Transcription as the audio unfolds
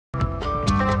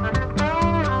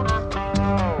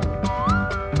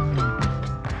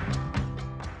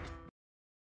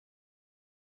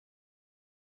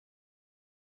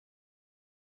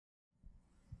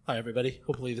Hi, everybody.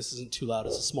 Hopefully this isn't too loud.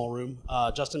 It's a small room.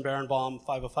 Justin Berenbaum,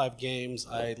 505 Games.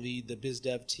 I lead the biz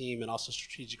dev team and also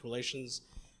strategic relations.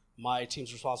 My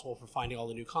team's responsible for finding all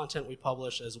the new content we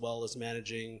publish, as well as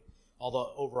managing all the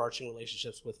overarching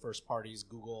relationships with first parties,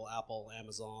 Google, Apple,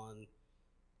 Amazon,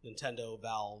 Nintendo,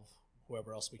 Valve,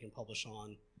 whoever else we can publish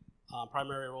on.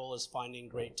 Primary role is finding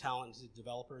great talented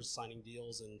developers, signing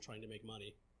deals, and trying to make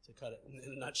money, to cut it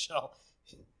in a nutshell.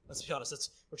 Let's be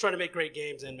honest, we're trying to make great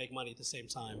games and make money at the same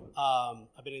time.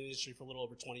 I've been in the industry for a little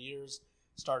over 20 years.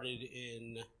 Started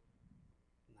in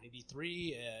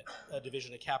 93 at a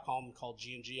division of Capcom called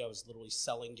G&G. I was literally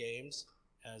selling games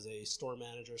as a store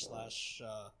manager slash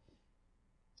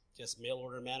mail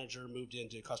order manager, moved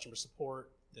into customer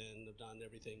support, then I've done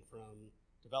everything from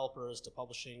developers to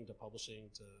publishing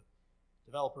to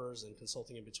developers and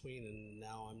consulting in between, and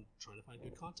now I'm trying to find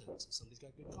good content. So somebody's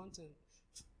got good content.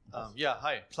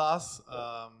 Hi, Klaas,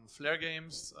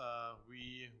 flaregames.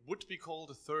 We would be called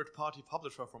a third-party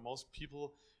publisher for most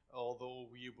people, although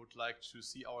we would like to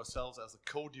see ourselves as a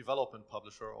co-development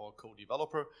publisher or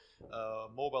co-developer.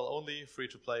 Mobile only,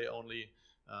 free-to-play only.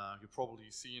 You've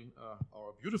probably seen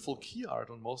our beautiful key art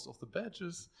on most of the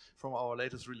badges from our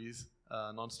latest release,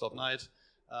 Non-Stop Night.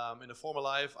 In a former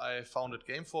life, I founded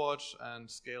Gameforge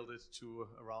and scaled it to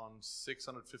around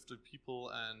 650 people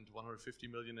and 150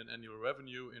 million in annual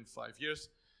revenue in 5 years.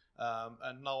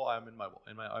 And now I'm in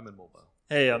mobile.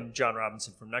 Hey, I'm John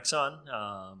Robinson from Nexon.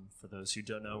 For those who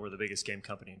don't know, we're the biggest game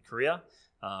company in Korea.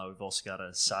 We've also got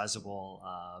a sizable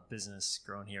business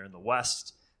growing here in the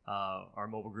West. Our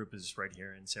mobile group is right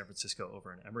here in San Francisco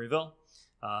over in Emeryville.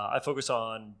 I focus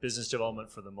on business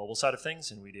development for the mobile side of things,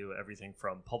 and we do everything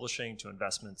from publishing to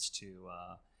investments to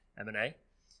M&A.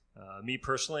 Me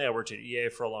personally, I worked at EA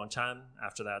for a long time.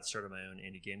 After that, started my own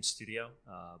indie game studio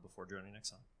before joining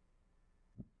Nexon.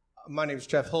 My name is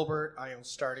Jeff Hilbert. I own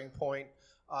Starting Point.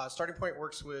 Starting Point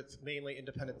works with mainly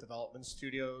independent development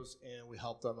studios, and we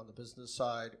help them on the business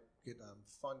side, get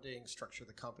funding, structure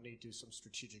the company, do some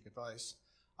strategic advice.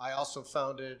 I also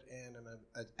founded and am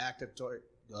an active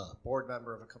board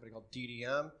member of a company called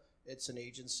DDM. It's an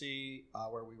agency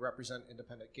where we represent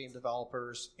independent game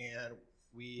developers, and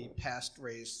we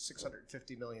raised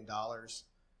 $650 million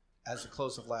as the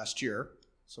close of last year,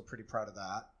 so pretty proud of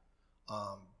that.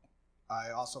 I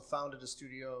also founded a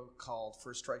studio called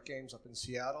First Strike Games up in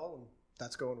Seattle, and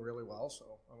that's going really well, so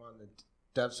I'm on the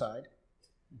dev side.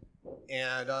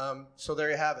 And so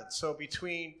there you have it. So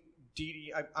between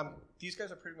these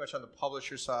guys are pretty much on the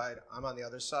publisher side. I'm on the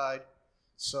other side.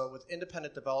 So with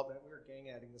independent development, we were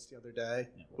gang adding this the other day.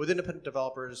 Yeah. With independent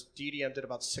developers, DDM did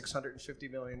about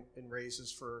 $650 million in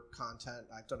raises for content.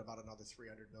 I've done about another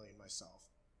 $300 million myself.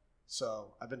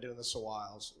 So I've been doing this a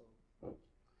while. So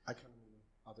I come on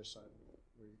the other side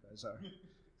where you guys are.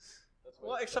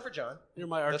 Well, except for John. You're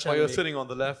my arch That's why you're sitting on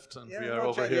the left and we are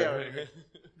over here. Yeah.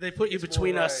 They put you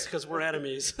between us because we're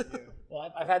enemies. Yeah.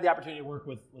 Well, I've had the opportunity to work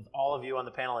with all of you on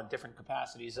the panel in different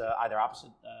capacities, either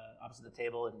opposite the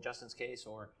table in Justin's case,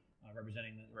 or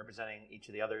representing each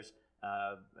of the others,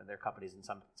 their companies in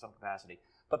some capacity.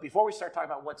 But before we start talking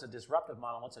about what's a disruptive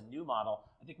model, what's a new model,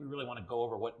 I think we really want to go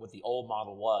over what the old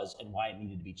model was and why it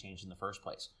needed to be changed in the first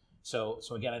place. So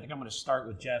again, I think I'm going to start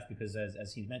with Jeff because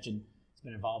as he mentioned, he's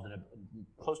been involved in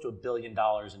close to $1 billion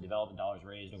in development dollars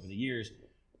raised over the years.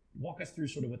 Walk us through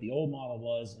sort of what the old model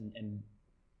was and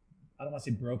I don't want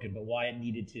to say broken, but why it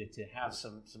needed to have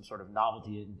some sort of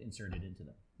novelty inserted into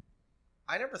them.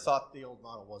 I never thought the old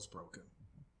model was broken.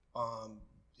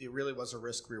 It really was a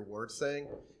risk-reward thing.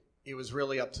 It was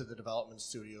really up to the development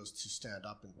studios to stand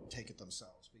up and take it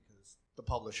themselves because the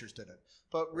publishers did it.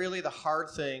 But really the hard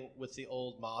thing with the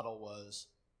old model was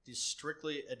the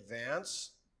strictly advance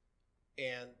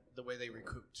and the way they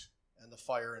recouped and the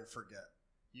fire and forget.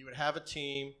 You would have a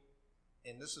team,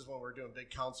 and this is when we're doing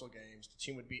big console games, the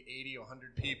team would be 80 or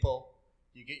 100 people.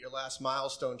 You get your last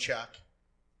milestone check,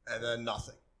 and then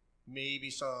nothing. Maybe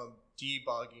some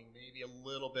debugging, maybe a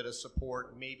little bit of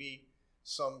support, maybe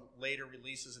some later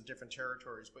releases in different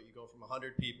territories, but you go from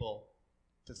 100 people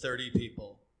to 30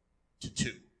 people to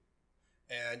 2.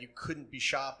 And you couldn't be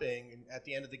shopping, and at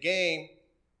the end of the game,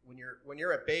 when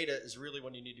you're at beta is really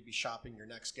when you need to be shopping your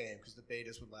next game because the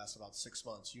betas would last about 6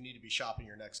 months. You need to be shopping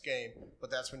your next game,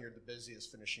 but that's when you're the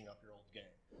busiest finishing up your old game.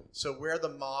 So where the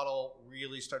model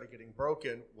really started getting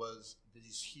broken was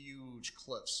these huge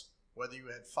cliffs. Whether you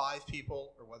had 5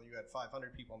 people or whether you had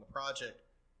 500 people on the project,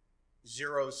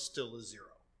 zero still is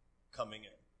zero coming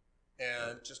in.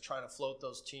 And just trying to float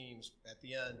those teams at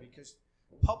the end because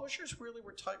publishers really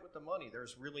were tight with the money.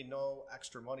 There's really no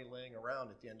extra money laying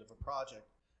around at the end of a project.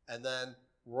 And then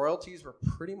royalties were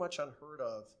pretty much unheard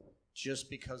of just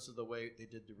because of the way they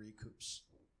did the recoups.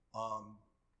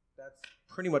 That's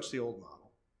pretty much the old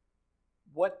model.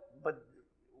 But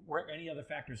were any other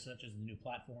factors such as the new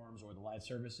platforms or the live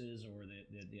services or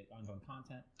the ongoing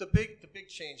content? The big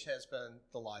change has been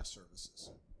the live services.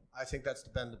 I think that's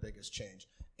been the biggest change.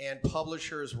 And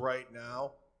publishers right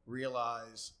now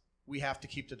realize we have to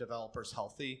keep the developers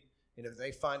healthy. And if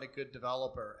they find a good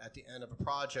developer at the end of a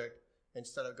project,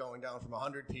 instead of going down from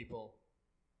 100 people,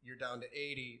 you're down to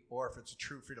 80, or if it's a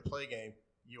true free-to-play game,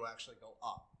 you actually go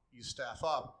up. You staff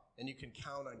up, and you can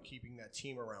count on keeping that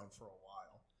team around for a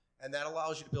while. And that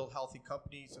allows you to build healthy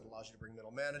companies. It allows you to bring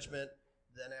middle management.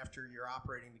 Then after you're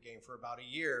operating the game for about a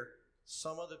year,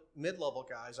 some of the mid-level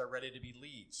guys are ready to be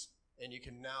leads. And you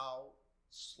can now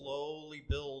slowly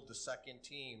build the second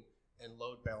team and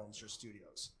load balance your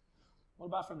studios. What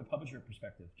about from the publisher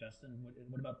perspective, Justin?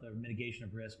 What about the mitigation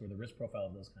of risk or the risk profile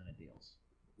of those kind of deals?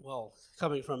 Well,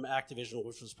 coming from Activision,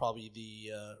 which was probably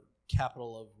the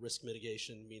capital of risk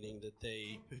mitigation, meaning that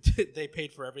they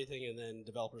paid for everything and then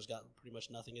developers got pretty much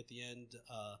nothing at the end.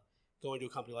 Going to a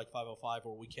company like 505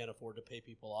 where we can't afford to pay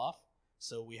people off,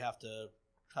 so we have to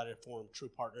try to form true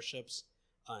partnerships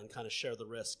and kind of share the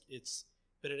risk. It's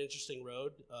been an interesting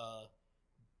road.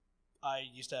 I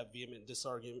used to have vehement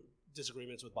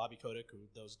disagreements with Bobby Kotick, who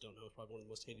those who don't know is probably one of the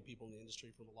most hated people in the industry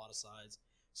from a lot of sides.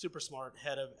 Super smart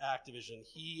head of Activision.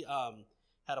 He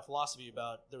had a philosophy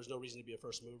about there was no reason to be a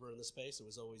first mover in the space. It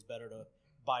was always better to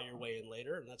buy your way in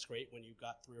later, and that's great when you've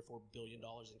got $3 or $4 billion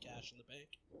in cash in the bank.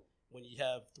 When you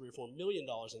have $3 or $4 million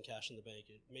in cash in the bank,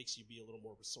 it makes you be a little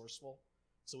more resourceful.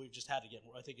 So we've just had to get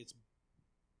more. I think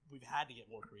we've had to get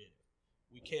more creative.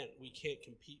 We can't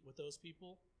compete with those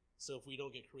people. So if we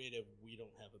don't get creative, we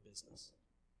don't have a business.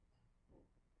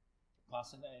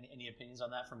 Klaas, any opinions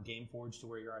on that from GameForge to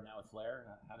where you are now with Flare?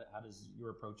 How does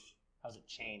your approach, how's it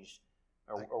changed?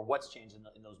 Or what's changed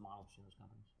in those models between those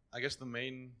companies? I guess the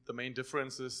main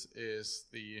differences is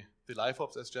the live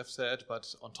ops, as Jeff said,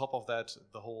 but on top of that,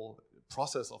 the whole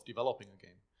process of developing a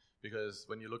game. Because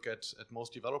when you look at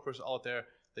most developers out there,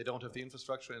 they don't have the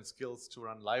infrastructure and skills to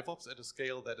run live ops at a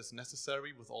scale that is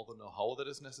necessary with all the know-how that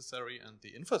is necessary and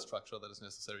the infrastructure that is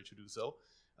necessary to do so.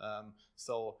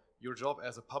 So your job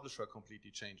as a publisher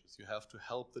completely changes. You have to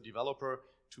help the developer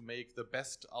to make the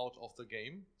best out of the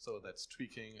game. So that's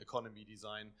tweaking, economy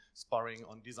design, sparring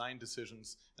on design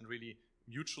decisions, and really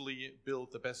mutually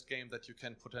build the best game that you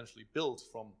can potentially build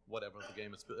from whatever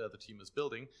the team is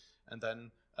building. And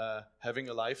then having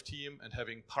a live team and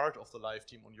having part of the live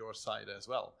team on your side as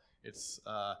well. It's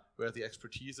where the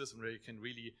expertise is and where you can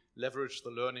really leverage the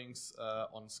learnings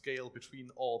on scale between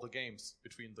all the games,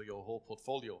 between your whole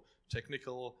portfolio,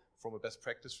 technical, from a best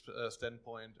practice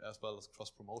standpoint, as well as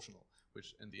cross-promotional,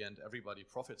 which in the end everybody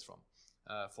profits from.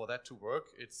 For that to work,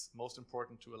 it's most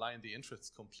important to align the interests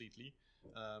completely.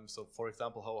 So for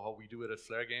example, how we do it at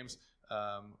Flare Games,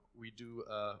 we do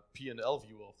a P&L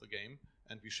view of the game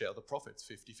and we share the profits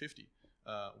 50-50.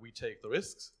 We take the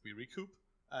risks, we recoup,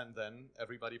 and then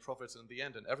everybody profits in the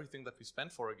end. And everything that we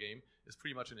spend for a game is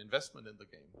pretty much an investment in the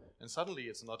game. And suddenly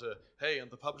it's not a, hey,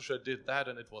 and the publisher did that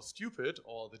and it was stupid,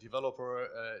 or the developer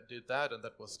did that and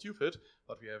that was stupid,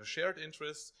 but we have a shared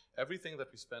interest. Everything that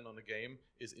we spend on a game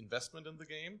is investment in the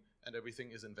game, and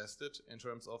everything is invested in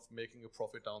terms of making a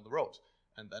profit down the road.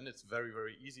 And then it's very,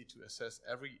 very easy to assess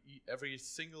every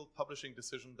single publishing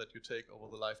decision that you take over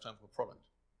the lifetime of a product.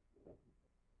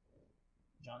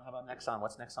 John, how about Nexon?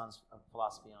 What's Nexon's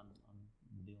philosophy on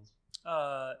the deals?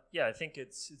 Yeah, I think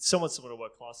it's somewhat similar to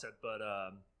what Klaas said, but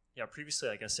yeah, previously,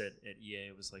 I guess at EA,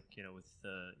 it was like, with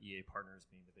EA Partners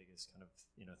being the biggest kind of,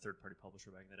 third-party publisher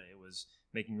back in the day, it was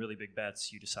making really big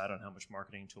bets. You decide on how much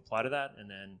marketing to apply to that, and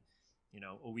then,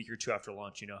 a week or two after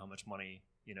launch, how much money,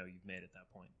 you've made at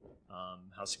that point,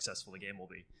 how successful the game will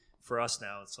be. For us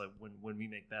now, it's like when we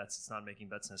make bets, it's not making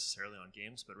bets necessarily on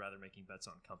games, but rather making bets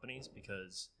on companies,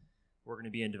 because we're going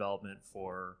to be in development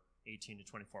for 18 to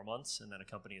 24 months, and then a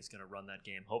company is going to run that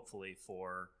game hopefully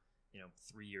for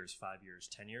 3 years, 5 years,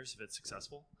 10 years if it's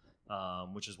successful,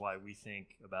 which is why we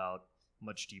think about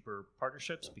much deeper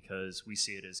partnerships, because we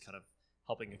see it as kind of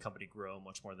helping a company grow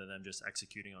much more than them just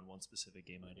executing on one specific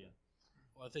game idea.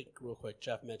 Well, I think real quick,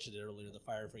 Jeff mentioned it earlier, the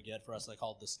fire and forget. For us, I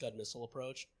call it the Scud missile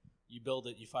approach. You build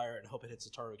it, you fire it, and hope it hits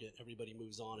a target. Everybody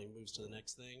moves on and moves to the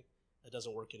next thing. That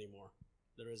doesn't work anymore.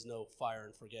 There is no fire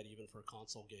and forget even for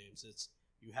console games.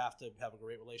 You have to have a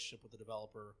great relationship with the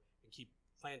developer and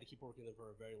plan to keep working with them for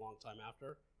a very long time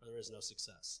after, or there is no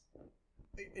success.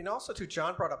 And also, too,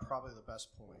 John brought up probably the best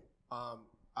point.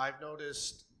 I've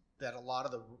noticed that a lot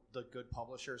of the good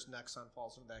publishers, Nexon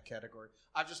falls into that category.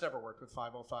 I've just never worked with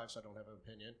 505, so I don't have an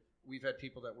opinion. We've had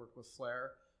people that work with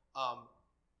Flare.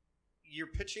 you're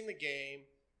pitching the game.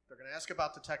 They're going to ask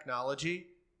about the technology,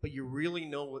 but you really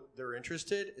know what they're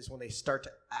interested is when they start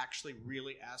to actually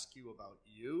really ask you about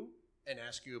you and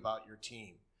ask you about your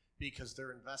team, because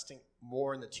they're investing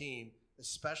more in the team,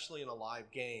 especially in a live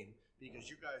game, because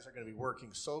you guys are going to be working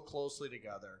so closely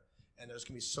together, and there's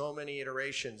going to be so many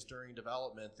iterations during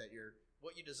development that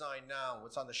what you design now,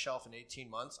 what's on the shelf in 18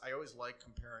 months. I always like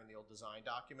comparing the old design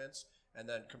documents and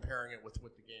then comparing it with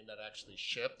the game that actually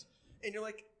shipped. And you're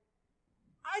like,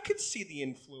 I could see the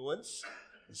influence.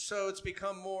 So it's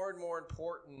become more and more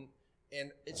important.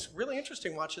 And it's really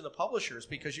interesting watching the publishers,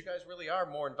 because you guys really are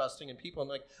more investing in people. And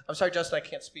like, I'm sorry, Justin, I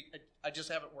can't speak. I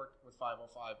just haven't worked with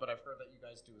 505, but I've heard that you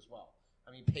guys do as well.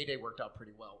 I mean, Payday worked out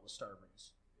pretty well with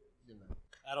Starbreeze.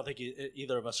 I don't think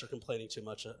either of us are complaining too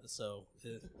much.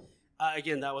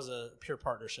 Again, that was a pure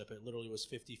partnership. It literally was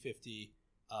 50-50.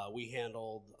 We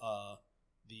handled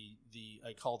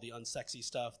I call the unsexy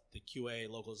stuff, the QA,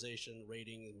 localization,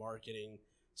 rating, marketing,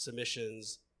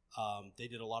 submissions. They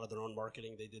did a lot of their own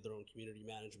marketing. They did their own community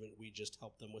management. We just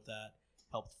helped them with that,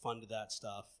 helped fund that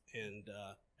stuff, and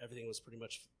everything was pretty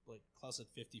much, like Klaas said,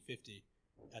 50-50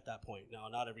 at that point. Now,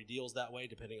 not every deal's that way,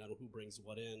 depending on who brings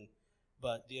what in.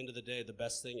 But at the end of the day, the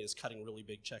best thing is cutting really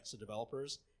big checks to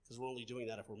developers, because we're only doing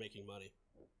that if we're making money.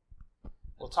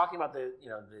 Well, talking about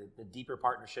the deeper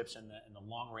partnerships and the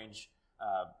long range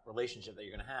relationship that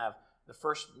you're going to have, the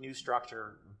first new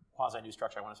structure, quasi new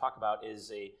structure I want to talk about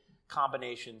is a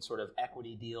combination sort of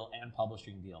equity deal and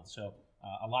publishing deal. So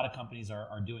a lot of companies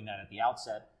are doing that at the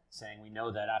outset, saying we know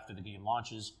that after the game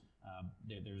launches,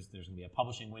 there's going to be a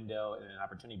publishing window and an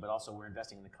opportunity, but also we're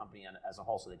investing in the company as a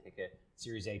whole. So they take a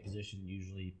Series A position,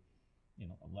 usually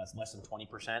less than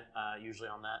 20% usually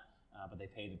on that, but they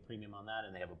pay the premium on that,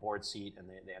 and they have a board seat, and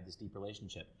they have this deep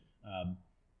relationship.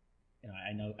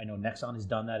 I know Nexon has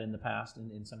done that in the past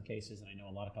in some cases, and I know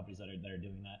a lot of companies that are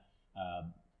doing that.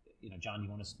 John, do you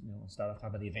want to start off talking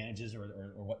about the advantages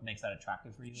or what makes that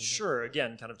attractive for you? Sure.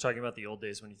 Again, kind of talking about the old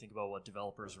days, when you think about what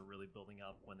developers were really building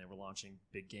up when they were launching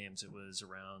big games, it was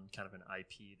around kind of an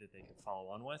IP that they could follow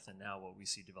on with. And now what we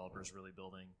see developers really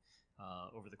building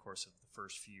over the course of the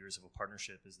first few years of a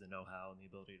partnership is the know-how and the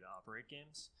ability to operate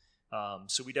games.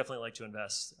 So we definitely like to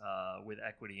invest with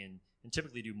equity and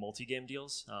typically do multi-game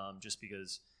deals, just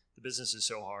because the business is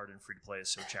so hard and free-to-play is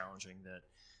so challenging that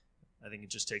I think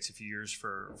it just takes a few years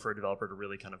for a developer to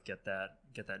really kind of get that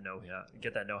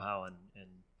know-how and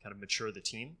kind of mature the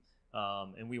team.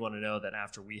 And we want to know that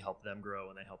after we help them grow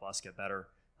and they help us get better,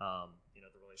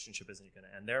 the relationship isn't going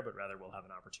to end there, but rather we'll have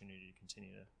an opportunity to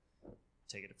continue to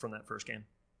take it from that first game.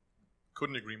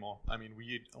 Couldn't agree more. I mean,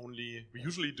 we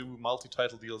usually do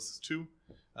multi-title deals too.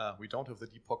 We don't have the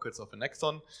deep pockets of a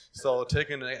Nexon, so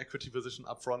taking an equity position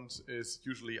up front is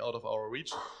usually out of our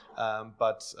reach.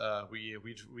 But we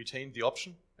retain the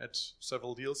option at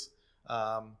several deals,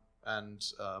 and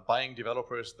buying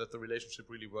developers that the relationship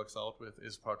really works out with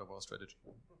is part of our strategy.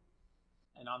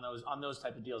 And on those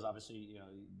type of deals, obviously,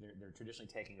 they're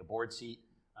traditionally taking a board seat.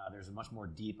 There's a much more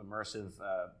deep, immersive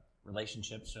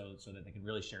relationship, so that they can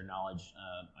really share knowledge.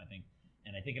 I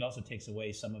think it also takes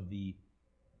away some of the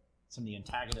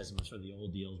antagonism of sort of the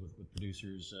old deals with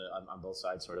producers on both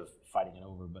sides, sort of fighting it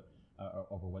over, but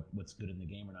over what's good in the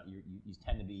game or not. You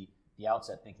tend to be the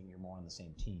outset thinking you're more on the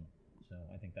same team. So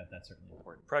I think that's certainly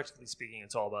important. Practically speaking,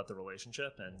 it's all about the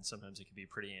relationship, and sometimes it can be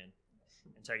pretty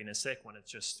antagonistic when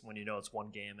it's one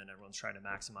game and everyone's trying to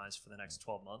maximize for the next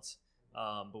 12 months.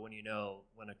 But when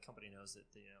a company knows that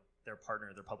their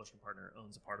publishing partner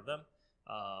owns a part of them,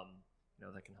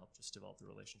 that can help just develop the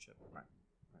relationship. Right.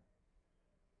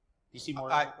 Do you see more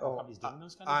companies doing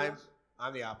those kind of deals?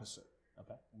 I'm the opposite.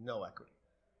 Okay. No equity.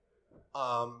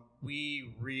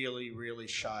 We really, really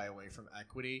shy away from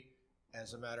equity.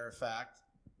 As a matter of fact,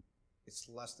 it's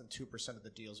less than 2% of the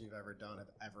deals we've ever done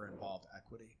have ever involved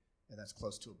equity, and that's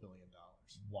close to $1 billion.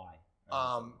 Why?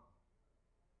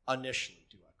 Initially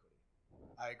do equity.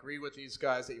 I agree with these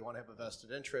guys that you want to have a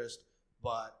vested interest,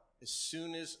 but as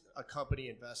soon as a company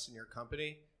invests in your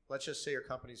company, let's just say your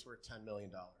company's worth $10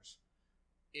 million.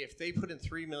 If they put in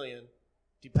 $3 million,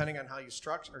 depending on how you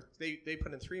structure, or they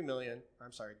put in $3 million,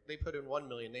 they put in $1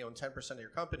 million, they own 10% of your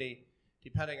company,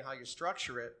 depending on how you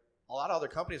structure it, a lot of other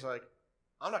companies are like,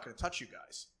 I'm not going to touch you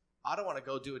guys. I don't want to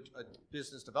go do a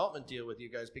business development deal with you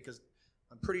guys because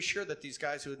I'm pretty sure that these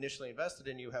guys who initially invested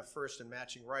in you have first and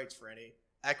matching rights for any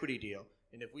equity deal.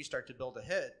 And if we start to build a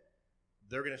hit,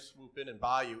 they're going to swoop in and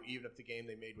buy you, even if the game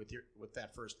they made with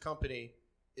that first company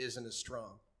isn't as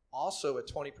strong. Also, at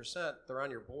 20%, they're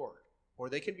on your board, or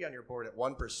they can be on your board at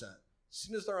 1%. As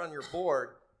soon as they're on your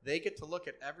board, they get to look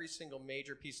at every single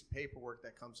major piece of paperwork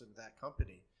that comes into that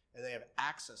company, and they have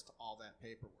access to all that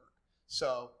paperwork.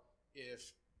 So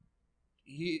if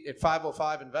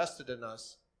 505 invested in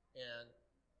us and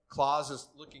Klaas is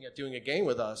looking at doing a game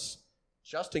with us,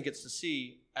 Justin gets to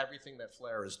see everything that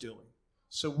Flare is doing.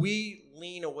 So we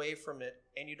lean away from it,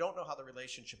 and you don't know how the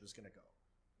relationship is going to go.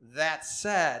 That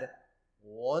said,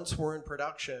 once we're in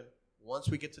production, once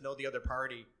we get to know the other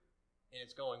party and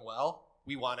it's going well,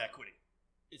 we want equity.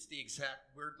 It's the exact,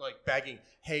 we're like begging,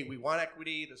 hey, we want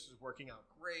equity. This is working out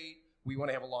great. We want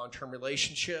to have a long-term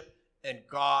relationship. And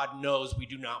God knows we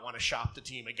do not want to shop the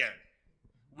team again.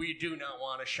 We do not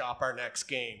want to shop our next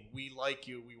game. We like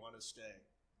you. We want to stay.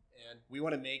 And we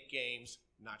want to make games,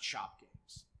 not shop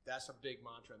games. That's a big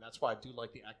mantra, and that's why I do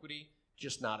like the equity,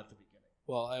 just not at the beginning.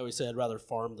 Well, I always say I'd rather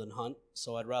farm than hunt,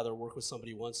 so I'd rather work with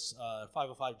somebody once.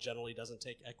 505 generally doesn't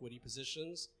take equity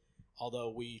positions, although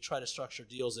we try to structure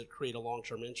deals that create a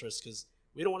long-term interest because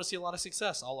we don't want to see a lot of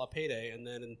success, a la Payday, and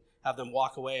then have them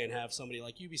walk away and have somebody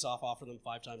like Ubisoft offer them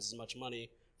 5 times as much money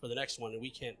for the next one, and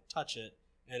we can't touch it,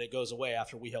 and it goes away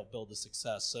after we help build the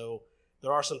success. So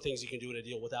there are some things you can do in a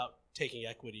deal without taking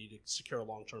equity to secure a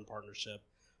long-term partnership.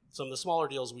 Some of the smaller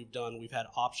deals we've done, we've had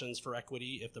options for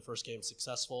equity if the first game is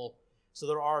successful. So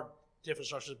there are different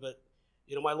structures, but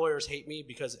my lawyers hate me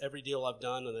because every deal I've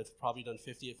done, and I've probably done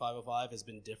 50 at 505, has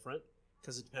been different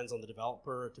because it depends on the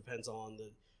developer, it depends on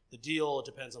the deal, it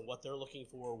depends on what they're looking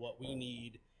for, what we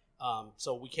need.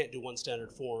 So we can't do one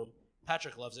standard form.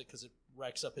 Patrick loves it because it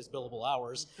racks up his billable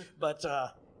hours, but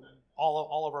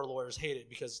all of our lawyers hate it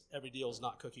because every deal is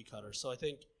not cookie cutter. So I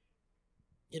think,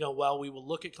 while we will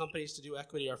look at companies to do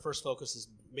equity, our first focus is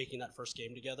making that first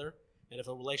game together. And if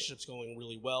a relationship's going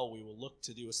really well, we will look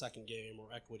to do a second game or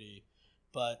equity.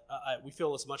 But we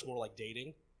feel it's much more like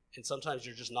dating, and sometimes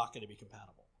you're just not going to be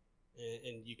compatible.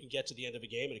 And you can get to the end of a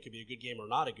game, and it could be a good game or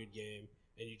not a good game,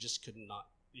 and you just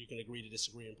you can agree to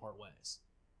disagree and part ways.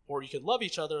 Or you could love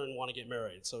each other and want to get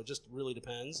married. So it just really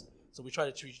depends. So we try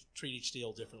to treat each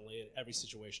deal differently and every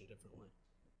situation differently.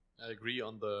 I agree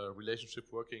on the relationship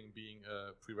working being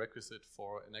a prerequisite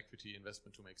for an equity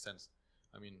investment to make sense.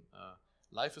 I mean,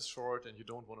 life is short and you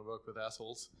don't want to work with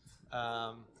assholes.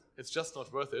 It's just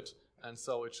not worth it. And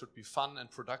so it should be fun and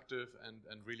productive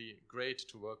and really great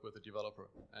to work with a developer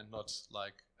and not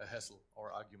like a hassle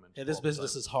or argument. Yeah, this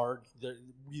business is hard. They're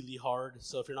really hard.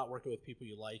 So if you're not working with people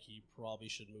you like, you probably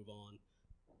should move on.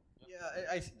 Yeah,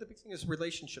 I think the big thing is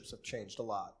relationships have changed a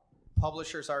lot.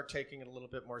 Publishers are taking it a little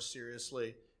bit more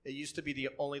seriously. It used to be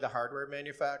only the hardware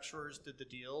manufacturers did the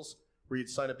deals where you'd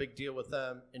sign a big deal with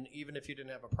them, and even if you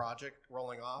didn't have a project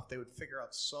rolling off, they would figure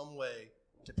out some way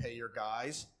to pay your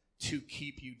guys to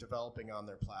keep you developing on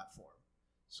their platform.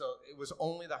 So it was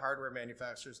only the hardware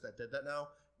manufacturers that did that now.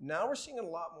 Now we're seeing it a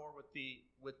lot more with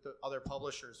the other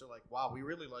publishers. They're like, wow, we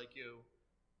really like you.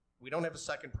 We don't have a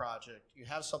second project. You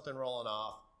have something rolling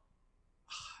off.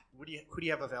 Who do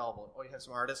you have available? Oh, you have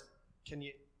some artists? Can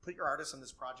you put your artists on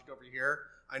this project over here?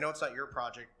 I know it's not your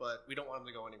project, but we don't want them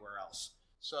to go anywhere else.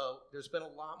 So there's been a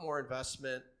lot more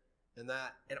investment in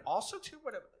that. And also, too,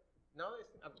 now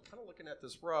that I'm kind of looking at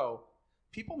this row,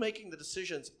 people making the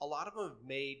decisions, a lot of them have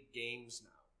made games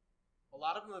now. A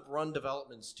lot of them have run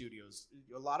development studios.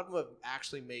 A lot of them have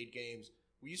actually made games.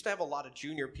 We used to have a lot of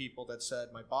junior people that said,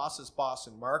 my boss's boss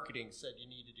in marketing said you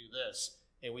need to do this.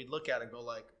 And we'd look at it and go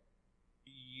like,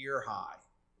 you're high.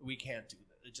 We can't do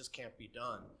that. It just can't be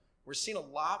done. We're seeing a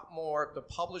lot more, the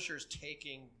publishers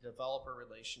taking developer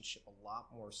relationship a lot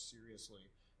more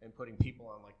seriously and putting people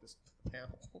on like this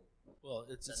panel. Well,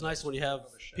 it's nice when you have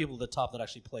people at the top that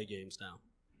actually play games now.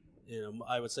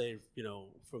 I would say,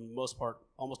 for the most part,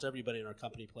 almost everybody in our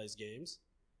company plays games.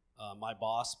 My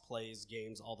boss plays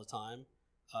games all the time.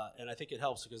 And I think it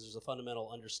helps because there's a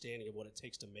fundamental understanding of what it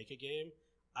takes to make a game.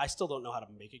 I still don't know how to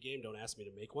make a game. Don't ask me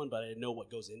to make one, but I know what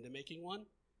goes into making one.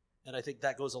 And I think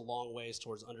that goes a long ways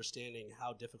towards understanding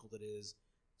how difficult it is,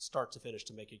 start to finish,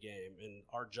 to make a game. And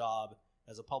our job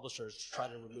as a publisher is to try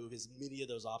to remove as many of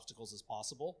those obstacles as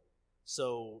possible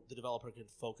so the developer can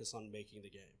focus on making the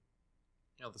game.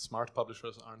 The smart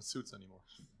publishers aren't suits anymore.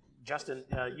 Justin,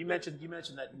 you mentioned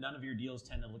that none of your deals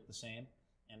tend to look the same,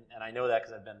 and I know that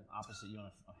because I've been opposite you on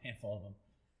a handful of them.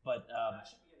 But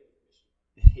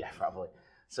yeah, probably.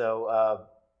 So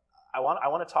I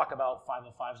want to talk about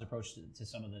 505's approach to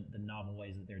some of the novel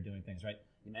ways that they're doing things. Right?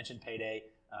 You mentioned Payday.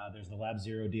 There's the Lab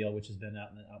Zero deal, which has been out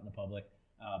in the public.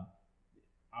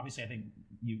 Obviously, I think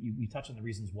you touched on the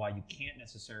reasons why you can't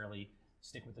necessarily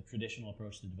stick with the traditional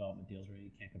approach to development deals where you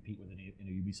can't compete with any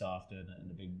Ubisoft and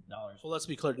the big dollars. Well, let's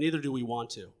be clear. Neither do we want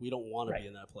to. We don't want to Right. be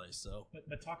in that place. So,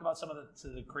 But talk about some of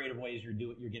the creative ways you're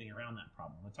getting around that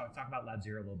problem. Let's talk about Lab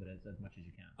Zero a little bit as much as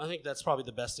you can. I think that's probably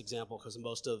the best example because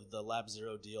most of the Lab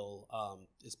Zero deal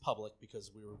is public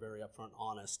because we were very upfront,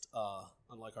 honest,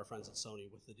 unlike our friends at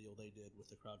Sony with the deal they did with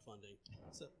the crowdfunding.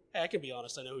 So, hey, I can be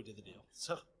honest. I know who did the deal.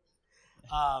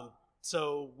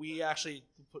 So we actually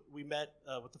we met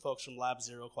with the folks from Lab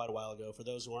Zero quite a while ago. For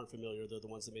those who aren't familiar, they're the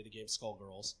ones that made the game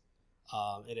Skullgirls.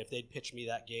 And if they'd pitched me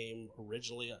that game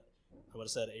originally, I would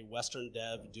have said a Western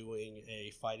dev doing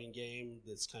a fighting game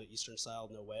that's kind of Eastern style.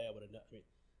 No way. I would have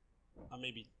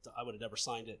never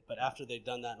signed it. But after they'd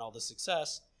done that and all the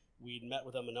success, we'd met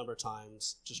with them a number of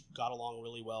times, just got along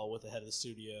really well with the head of the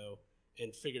studio,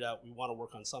 and figured out we want to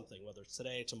work on something, whether it's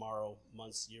today, tomorrow,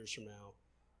 months, years from now.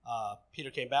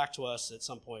 Peter came back to us at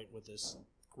some point with this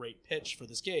great pitch for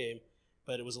this game,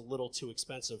 but it was a little too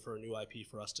expensive for a new IP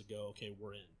for us to go, okay,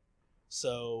 we're in.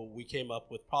 So we came up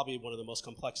with probably one of the most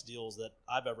complex deals that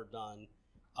I've ever done,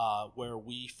 where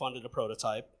we funded a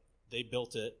prototype, they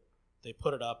built it, they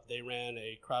put it up, they ran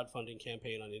a crowdfunding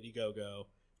campaign on Indiegogo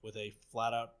with a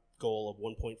flat-out goal of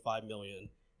 $1.5 million,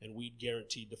 and we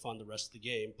guaranteed to fund the rest of the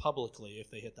game publicly if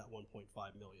they hit that $1.5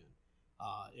 million.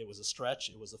 It was a stretch,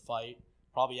 it was a fight.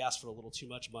 Probably asked for a little too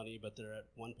much money, but they're at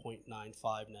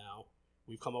 1.95 now.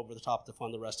 We've come over the top to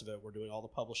fund the rest of it. We're doing all the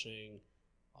publishing,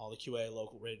 all the QA,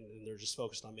 local rating, and they're just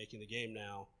focused on making the game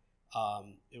now.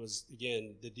 It was,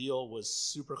 again, the deal was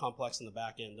super complex in the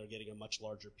back end. They're getting a much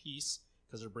larger piece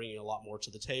because they're bringing a lot more to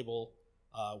the table.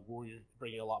 We're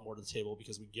bringing a lot more to the table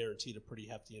because we guaranteed a pretty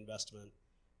hefty investment.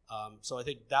 So I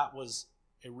think that was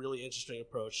a really interesting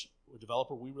approach. A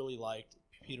developer we really liked,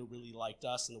 Peter really liked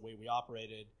us and the way we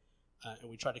operated.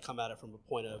 And we tried to come at it from a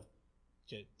point of,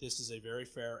 okay, this is a very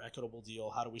fair, equitable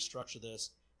deal. How do we structure this?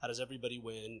 How does everybody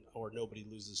win or nobody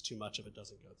loses too much if it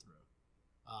doesn't go through?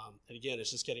 And again,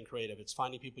 it's just getting creative. It's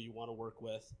finding people you want to work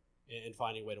with and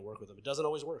finding a way to work with them. It doesn't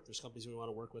always work. There's companies we want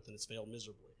to work with and it's failed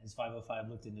miserably. Has 505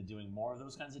 looked into doing more of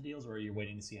those kinds of deals, or are you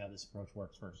waiting to see how this approach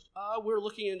works first? We're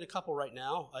looking into a couple right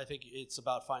now. I think it's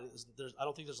about finding, I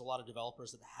don't think there's a lot of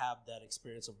developers that have that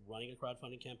experience of running a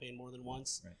crowdfunding campaign more than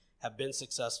once. Right. Have been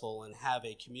successful and have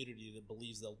a community that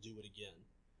believes they'll do it again.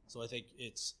 So I think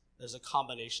there's a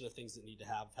combination of things that need to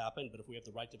have happen, but if we have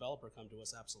the right developer come to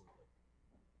us, absolutely.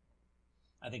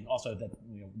 I think also that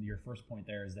your first point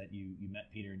there is that you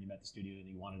met Peter and you met the studio and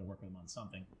you wanted to work with them on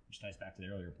something, which ties back to the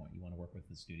earlier point. You want to work with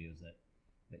the studios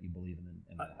that you believe in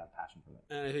and that have passion for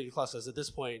that. And I think Klaas says at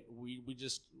this point, we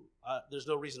just there's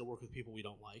no reason to work with people we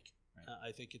don't like. Right.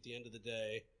 I think at the end of the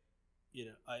day,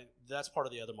 that's part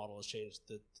of the other model has changed.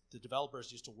 The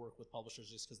developers used to work with publishers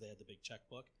just because they had the big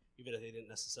checkbook, even if they didn't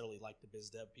necessarily like the biz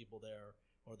dev people there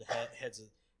or the heads of.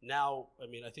 Now,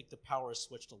 I think the power has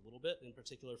switched a little bit, in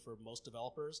particular for most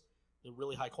developers. The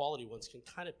really high quality ones can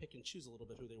kind of pick and choose a little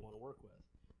bit who they want to work with.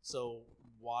 So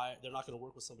why they're not going to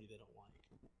work with somebody they don't like.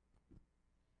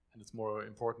 And it's more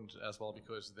important as well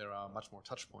because there are much more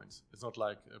touch points. It's not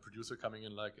like a producer coming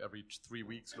in like every 3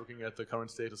 weeks looking at the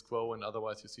current status quo and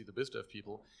otherwise you see the biz dev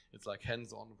people. It's like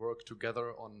hands-on work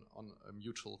together on a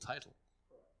mutual title.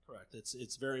 Correct.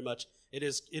 It's very much, it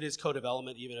is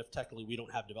co-development even if technically we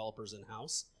don't have developers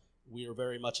in-house. We are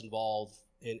very much involved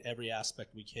in every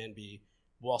aspect we can be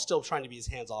while still trying to be as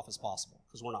hands-off as possible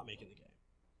because we're not making the game.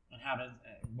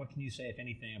 And what can you say, if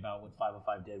anything, about what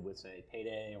 505 did with, say,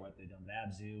 Payday or what they've done with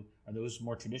Abzu? Are those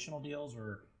more traditional deals,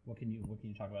 or what can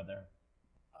you talk about there?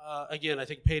 Again, I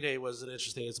think Payday was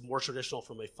it's more traditional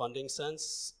from a funding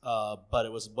sense, but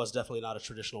it was definitely not a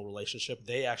traditional relationship.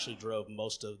 They actually drove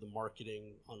most of the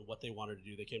marketing on what they wanted to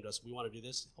do. They came to us, we want to do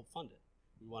this, help fund it.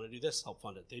 We want to do this, help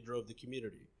fund it. They drove the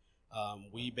community.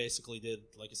 We basically did,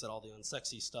 like I said, all the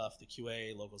unsexy stuff, the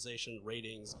QA, localization,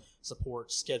 ratings, support,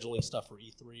 scheduling stuff for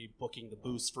E3, booking the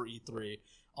booths for E3,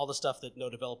 all the stuff that no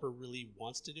developer really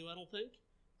wants to do, I don't think.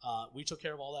 We took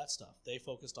care of all that stuff. They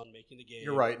focused on making the game.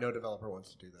 You're right. No developer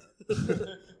wants to do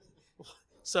that.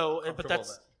 So, but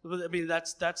that's.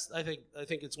 I think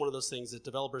it's one of those things that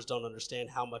developers don't understand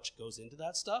how much goes into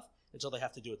that stuff until they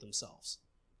have to do it themselves.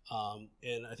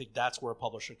 And I think that's where a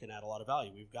publisher can add a lot of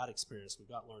value. We've got experience, we've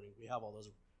got learning, we have all those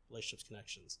relationships,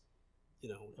 connections.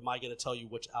 Am I going to tell you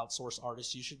which outsourced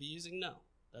artists you should be using? No,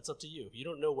 that's up to you. If you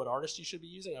don't know what artist you should be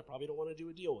using, I probably don't want to do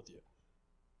a deal with you.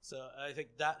 So I think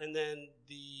that, and then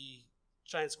the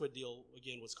Giant Squid deal,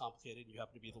 again, was complicated. You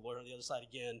happen to be the lawyer on the other side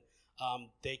again.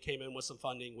 They came in with some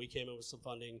funding. We came in with some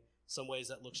funding. Some ways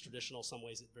that looks traditional, some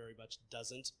ways it very much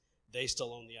doesn't. They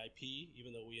still own the IP,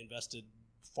 even though we invested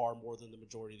far more than the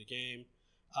majority of the game.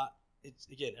 it's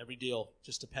again, every deal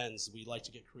just depends. We like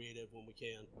to get creative when we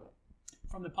can.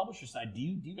 From the publisher side, do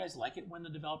you guys like it when the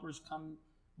developers come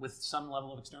with some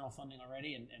level of external funding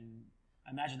already? And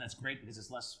I imagine that's great because it's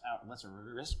less a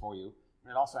risk for you,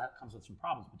 but it also comes with some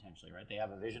problems potentially, right? They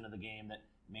have a vision of the game that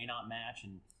may not match,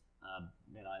 and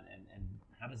and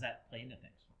how does that play into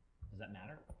things? Does that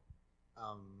matter?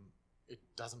 It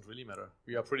doesn't really matter.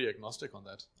 We are pretty agnostic on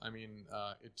that. I mean,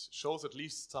 it shows at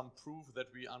least some proof that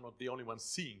we are not the only ones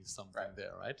seeing something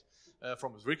there, right?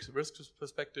 From a risk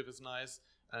perspective, is nice,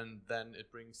 and then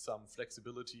it brings some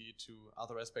flexibility to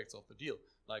other aspects of the deal,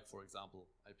 like, for example,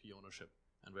 IP ownership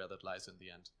and where that lies in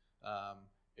the end.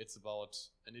 It's about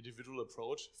an individual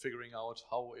approach, figuring out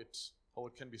how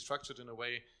it can be structured in a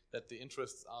way that the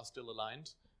interests are still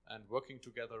aligned, and working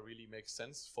together really makes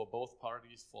sense for both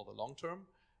parties for the long term.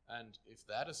 And if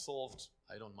that is solved,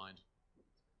 I don't mind.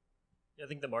 Yeah, I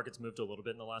think the market's moved a little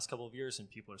bit in the last couple of years, and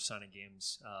people are signing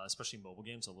games, especially mobile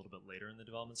games, a little bit later in the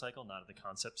development cycle, not at the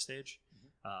concept stage.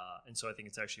 And so I think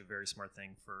it's actually a very smart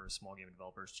thing for small game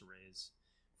developers to raise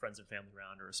friends and family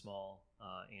round or a small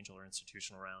angel or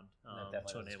institutional round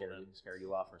to enable them. Scare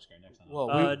you off or scare Nexon off?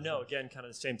 Well, no, again, kind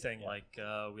of the same thing. Yeah.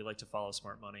 Like we like to follow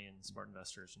smart money and smart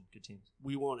investors and good teams.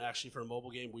 We won't actually, for a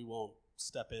mobile game, we won't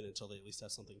step in until they at least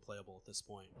have something playable at this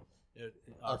point.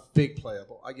 A big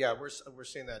playable. Yeah, we're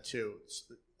seeing that too.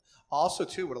 Also,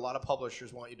 too, what a lot of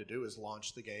publishers want you to do is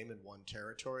launch the game in one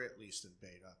territory, at least in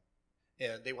beta.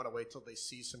 And they want to wait till they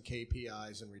see some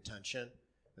KPIs and retention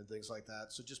and things like that.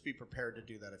 So just be prepared to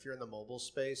do that. If you're in the mobile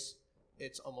space,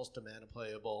 it's almost demand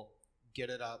playable.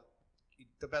 Get it up.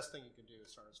 The best thing you can do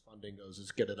as far as funding goes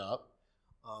is get it up.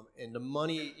 And the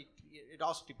money, it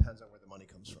also depends on where the money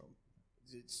comes from.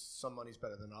 Some money's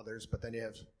better than others, but then you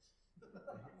have...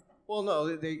 Well, no,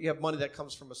 you have money that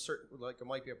comes from a certain, like it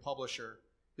might be a publisher.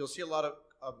 You'll see a lot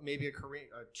of maybe a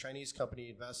Chinese company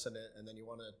invests in it, and then you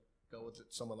want to go with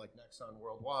someone like Nexon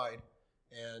worldwide,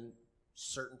 and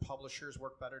certain publishers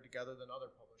work better together than other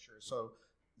publishers. So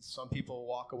some people will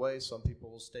walk away, some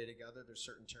people will stay together. There's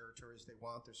certain territories they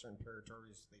want, there's certain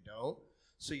territories they don't.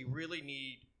 So you really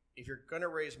need, if you're going to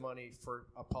raise money for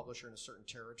a publisher in a certain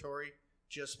territory,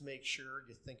 just make sure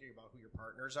you're thinking about who your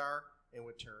partners are and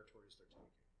what territories they're taking.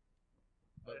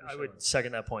 I would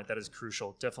second that point. That is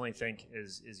crucial. Definitely think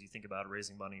as you think about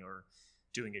raising money or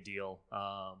doing a deal,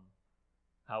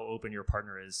 how open your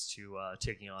partner is to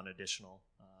taking on additional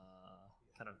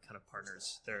kind of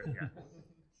partners. There, yeah.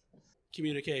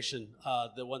 Communication.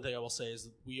 The one thing I will say is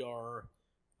that we are,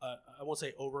 I won't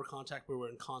say over contact, but we're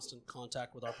in constant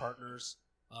contact with our partners,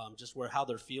 just how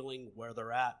they're feeling, where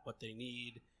they're at, what they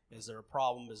need. Is there a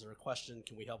problem? Is there a question?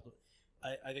 Can we help?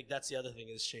 I think that's the other thing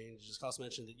that's changed. As Klaas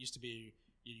mentioned, it used to be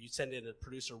you'd send in a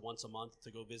producer once a month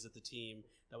to go visit the team.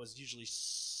 That was usually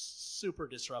super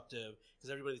disruptive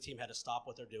because everybody in the team had to stop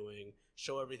what they're doing,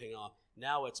 show everything off.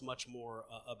 Now it's much more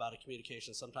about a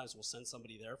communication. Sometimes we'll send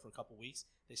somebody there for a couple weeks.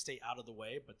 They stay out of the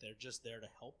way, but they're just there to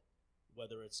help,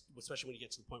 whether it's, especially when you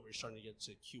get to the point where you're starting to get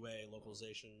to QA,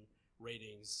 localization,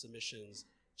 ratings, submissions,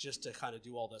 just to kind of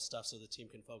do all that stuff so the team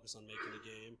can focus on making the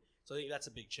game. So I think that's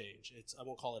a big change. I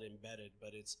won't call it embedded,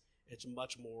 but it's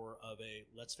much more of a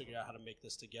let's figure out how to make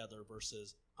this together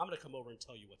versus I'm going to come over and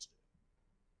tell you what to do.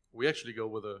 We actually go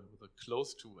with a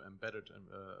close to embedded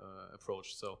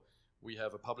approach. So we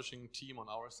have a publishing team on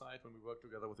our side when we work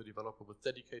together with a developer with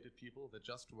dedicated people that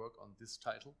just work on this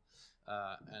title,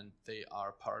 and they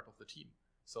are part of the team.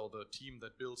 So the team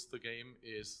that builds the game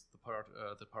is the part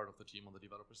of the team on the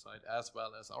developer side, as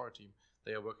well as our team.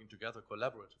 They are working together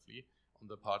collaboratively on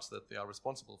the parts that they are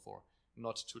responsible for,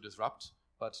 not to disrupt,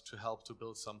 but to help to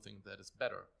build something that is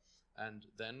better. And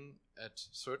then at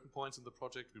certain points in the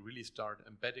project, we really start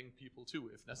embedding people too,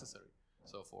 if necessary.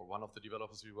 So for one of the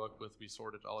developers we worked with, we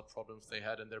sorted out problems they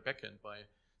had in their backend by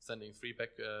sending 3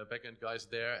 backend guys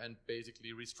there and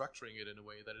basically restructuring it in a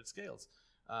way that it scales.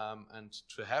 And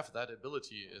to have that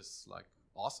ability is like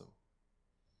awesome.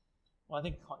 Well, I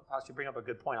think, Klaas, you bring up a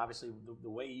good point. Obviously, the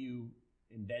way you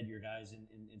embed your guys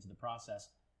into the process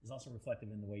is also reflective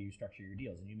in the way you structure your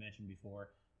deals. And you mentioned before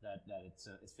that it's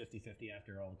 50-50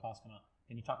 after all the costs come out.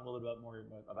 Can you talk a little bit more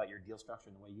about your deal structure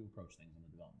and the way you approach things on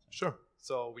the development side? Sure.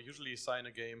 So we usually sign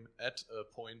a game at a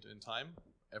point in time,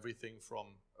 everything from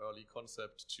early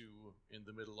concept to in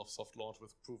the middle of soft launch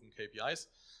with proven KPIs.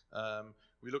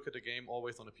 We look at the game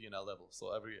always on a P&L level.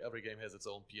 So every game has its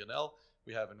own P&L.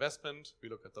 We have investment, we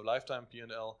look at the lifetime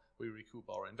P&L, we recoup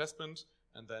our investment,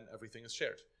 and then everything is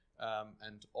shared.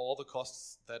 And all the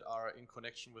costs that are in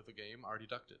connection with the game are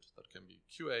deducted. That can be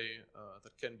QA,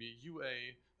 that can be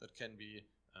UA, that can be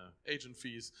agent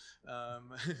fees.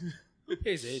 Who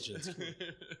pays agents?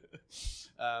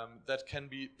 That can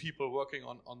be people working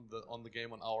on the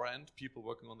game on our end, people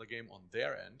working on the game on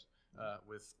their end,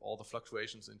 with all the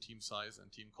fluctuations in team size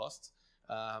and team costs,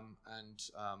 and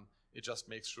it just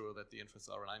makes sure that the interests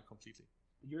are aligned completely.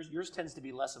 Yours tends to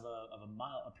be less of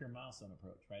a pure milestone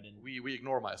approach, right? And we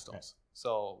ignore milestones. Right.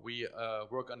 So we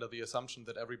work under the assumption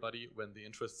that everybody, when the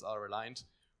interests are aligned,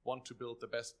 want to build the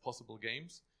best possible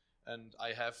games. And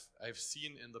I've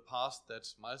seen in the past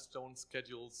that milestone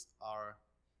schedules are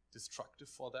destructive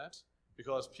for that,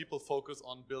 because people focus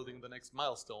on building the next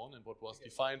milestone and what was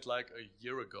defined like a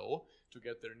year ago to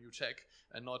get their new check,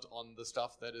 and not on the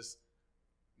stuff that is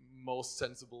most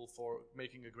sensible for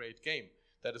making a great game.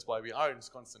 That is why we are in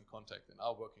constant contact and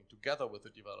are working together with the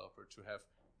developer to have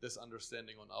this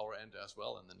understanding on our end as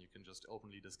well, and then you can just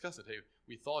openly discuss it. Hey,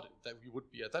 we thought that we would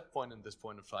be at that point in this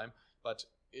point of time, but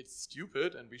it's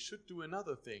stupid and we should do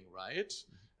another thing, right?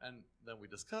 Mm-hmm. And then we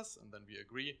discuss and then we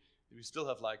agree. We still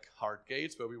have like hard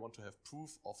gates where we want to have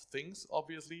proof of things,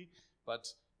 obviously,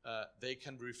 but they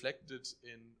can be reflected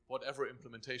in whatever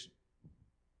implementation.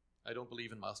 I don't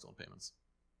believe in milestone payments.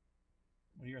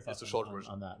 What are your thoughts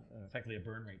on that? Effectively a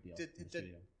burn rate deal.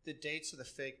 The dates of the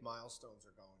fake milestones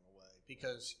are going away,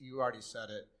 because you already said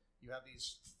it. You have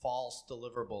these false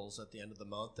deliverables at the end of the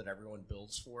month that everyone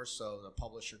builds for, so the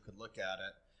publisher could look at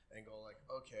it and go like,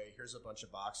 okay, here's a bunch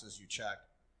of boxes you checked.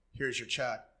 Here's your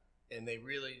check. And they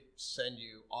really send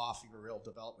you off your real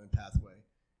development pathway.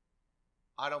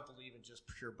 I don't believe in just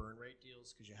pure burn rate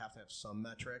deals, because you have to have some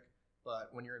metric. But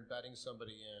when you're embedding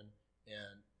somebody in,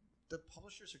 and the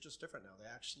publishers are just different now. They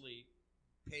actually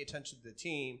pay attention to the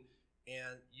team,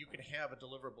 and you can have a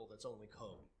deliverable that's only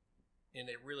code. And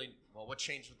it really, well, what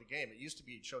changed with the game? It used to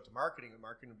be show it to marketing, and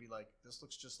marketing would be like, this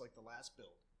looks just like the last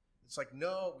build. It's like,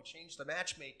 no, we changed the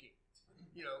matchmaking.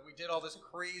 You know, we did all this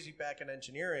crazy back-end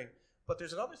engineering. But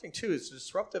there's another thing, too. It's a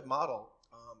disruptive model.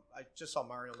 I just saw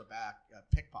Mario in the back,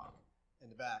 Pickpock in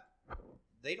the back.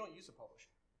 They don't use a publisher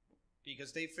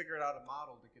because they figured out a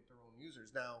model to get their own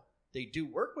users. Now, they do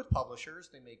work with publishers.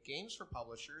 They make games for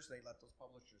publishers. They let those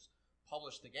publishers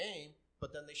publish the game,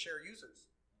 but then they share users,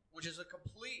 which is a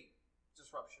complete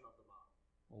disruption of the model.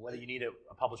 Well, whether you need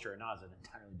a publisher or not is an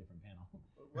entirely different panel.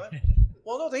 What?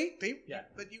 Well, no,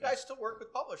 but you guys still work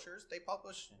with publishers. They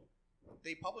publish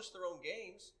their own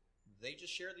games. They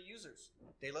just share the users.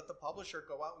 They let the publisher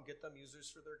go out and get them users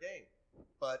for their game.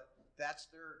 But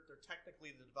they're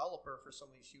technically the developer for some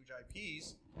of these huge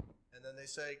IPs, and then they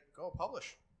say, go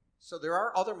publish. So there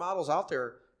are other models out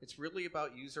there. It's really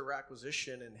about user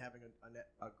acquisition and having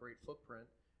a great footprint,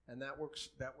 and that works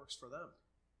for them.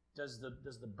 Does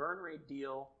the burn rate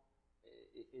deal,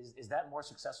 is that more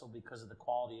successful because of the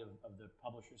quality of the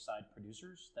publisher side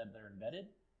producers that they're embedded?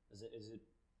 Is it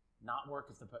not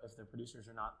work if the producers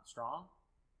are not strong?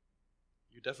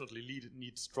 You definitely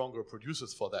need stronger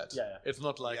producers for that. Yeah. It's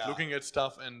not like looking at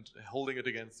stuff and holding it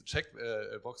against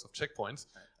a box of checkpoints.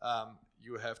 Right.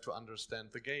 You have to understand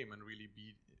the game and really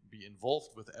be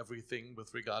involved with everything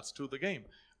with regards to the game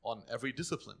on every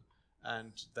discipline.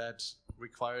 And that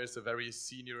requires a very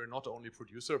senior, not only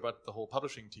producer, but the whole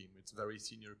publishing team. It's very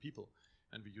senior people.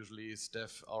 And we usually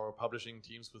staff our publishing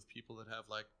teams with people that have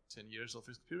like 10 years of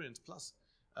experience plus.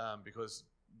 Because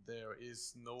there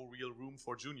is no real room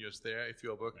for juniors there if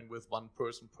you are working with one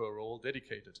person per role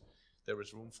dedicated. There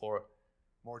is room for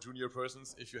more junior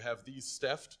persons if you have these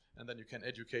staffed, and then you can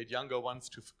educate younger ones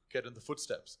to get in the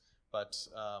footsteps. But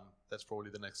that's probably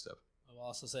the next step. I will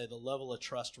also say the level of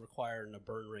trust required in a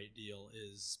burn rate deal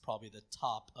is probably the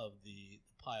top of the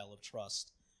pile of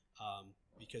trust,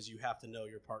 because you have to know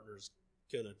your partner's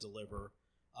going to deliver.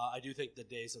 I do think the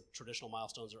days of traditional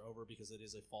milestones are over, because it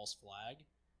is a false flag.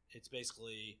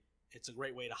 It's a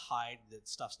great way to hide that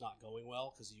stuff's not going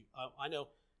well, because I know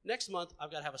next month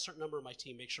I've got to have a certain number of my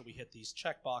team make sure we hit these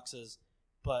check boxes,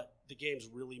 but the game's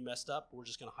really messed up. We're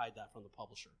just going to hide that from the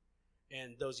publisher.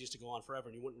 And those used to go on forever,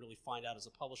 and you wouldn't really find out as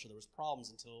a publisher there was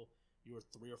problems until you were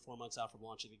 3 or 4 months out from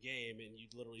launching the game, and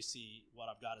you'd literally see what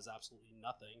I've got is absolutely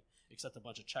nothing except a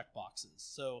bunch of check boxes.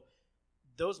 So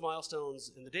those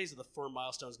milestones, in the days of the firm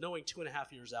milestones, knowing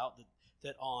 2.5 years out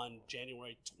that on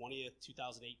January 20th,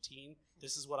 2018,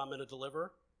 this is what I'm going to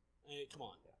deliver. Come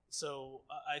on. So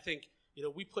I think,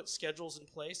 we put schedules in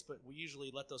place, but we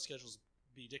usually let those schedules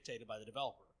be dictated by the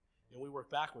developer. And we work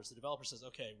backwards. The developer says,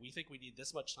 okay, we think we need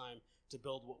this much time to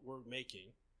build what we're making.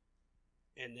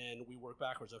 And then we work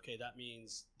backwards. Okay, that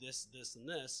means this, this, and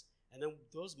this. And then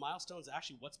those milestones,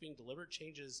 actually what's being delivered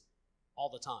changes all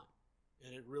the time.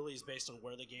 And it really is based on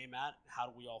where the game at, how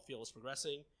do we all feel it's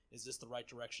progressing. Is this the right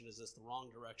direction? Is this the wrong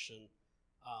direction?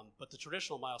 But the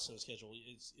traditional milestone schedule,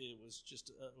 it was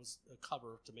just a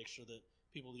cover to make sure that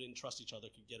people who didn't trust each other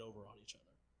could get over on each other.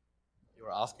 You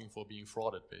were asking for being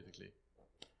frauded, basically.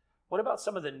 What about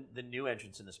some of the new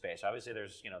entrants in the space? Obviously,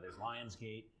 there's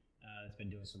Lionsgate that's been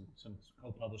doing some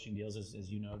co-publishing deals,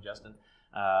 as you know, Justin.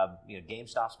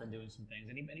 GameStop's been doing some things.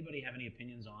 Anybody have any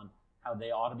opinions on how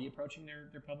they ought to be approaching their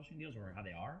publishing deals, or how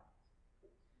they are?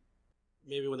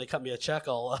 Maybe when they cut me a check,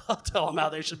 I'll tell them how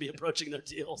they should be approaching their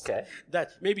deals. Okay.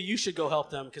 That maybe you should go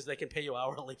help them because they can pay you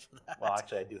hourly for that. Well,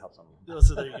 actually, I do help some of them.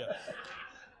 So there you go.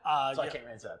 So I can't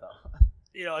answer that though.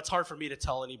 It's hard for me to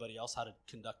tell anybody else how to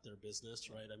conduct their business,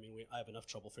 right? I mean, I have enough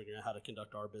trouble figuring out how to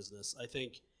conduct our business. I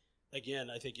think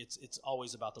it's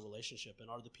always about the relationship, and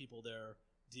are the people there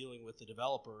dealing with the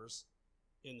developers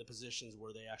in the positions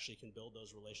where they actually can build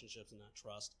those relationships and that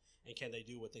trust, and can they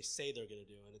do what they say they're going to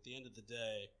do? And at the end of the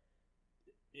day,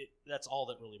 that's all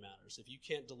that really matters. If you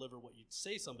can't deliver what you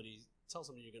tell somebody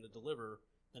you're going to deliver,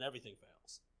 then everything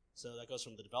fails. So that goes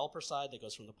from the developer side, that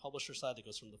goes from the publisher side, that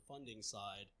goes from the funding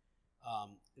side.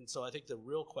 And so I think the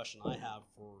real question I have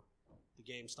for the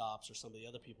GameStops or some of the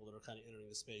other people that are kind of entering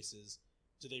the space is,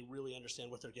 do they really understand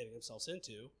what they're getting themselves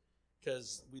into?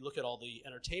 Because we look at all the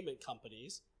entertainment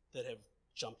companies that have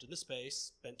jumped into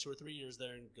space, spent 2 or 3 years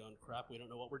there and gone, crap, we don't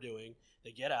know what we're doing.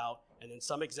 They get out, and then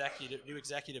some new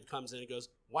executive comes in and goes,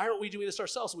 why aren't we doing this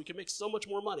ourselves so we can make so much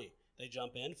more money? They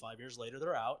jump in, 5 years later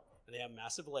they're out, and they have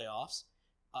massive layoffs.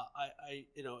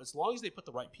 As long as they put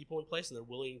the right people in place and they're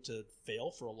willing to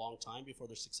fail for a long time before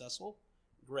they're successful,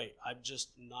 great. I'm just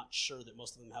not sure that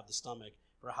most of them have the stomach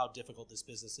for how difficult this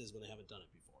business is when they haven't done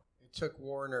it before. It took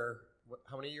Warner,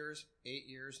 how many years? 8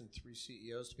 years and 3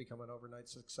 CEOs to become an overnight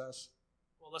success?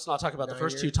 Well, let's not talk about the 9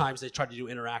 first years? 2 times they tried to do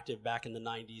interactive back in the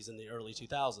 90s and the early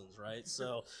 2000s, right?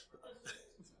 So,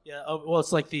 yeah. Well,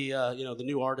 it's like the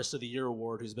new artist of the year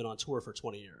award who's been on tour for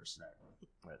 20 years.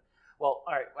 Right. Well,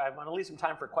 all right, I want to leave some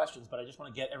time for questions, but I just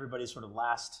want to get everybody's sort of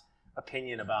last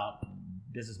opinion about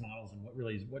business models and what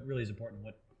really is important and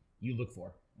what you look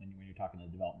for when you're talking to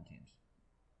development teams.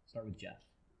 Start with Jeff.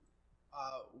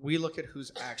 We look at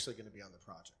who's actually going to be on the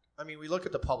project. I mean, we look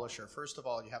at the publisher. First of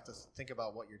all, you have to think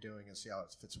about what you're doing and see how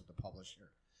it fits with the publisher.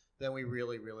 Then we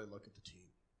really, really look at the team.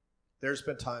 There's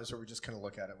been times where we just kind of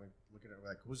look at it. We look at it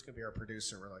like, who's going to be our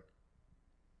producer? We're like,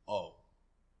 oh.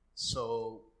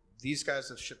 So these guys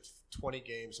have shipped 20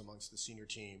 games amongst the senior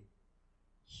team.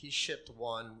 He shipped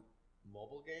 1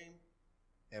 mobile game,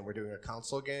 and we're doing a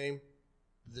console game.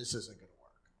 This isn't going to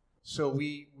work. So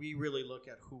we really look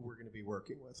at who we're going to be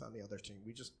working with on the other team.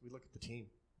 We look at the team,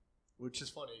 which is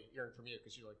funny hearing from you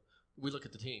because you're like, we look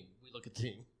at the team. We look at the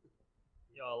team.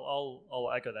 Yeah,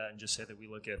 I'll echo that and just say that we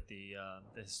look at the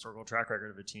historical track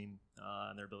record of a team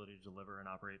and their ability to deliver and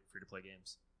operate free-to-play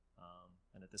games.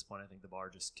 And at this point, I think the bar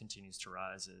just continues to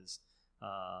rise as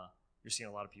you're seeing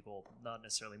a lot of people not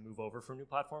necessarily move over from new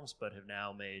platforms, but have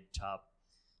now made top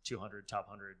 200, top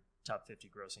 100, top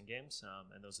 50 grossing games.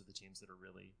 And those are the teams that are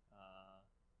really,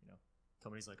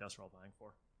 companies like us are all buying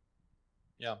for.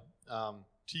 Yeah.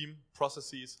 Team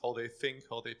processes, how they think,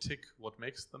 how they tick, what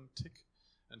makes them tick,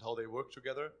 and how they work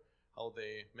together, how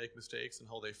they make mistakes and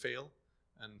how they fail,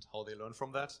 and how they learn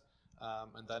from that.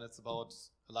 And then it's about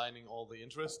aligning all the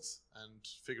interests and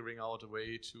figuring out a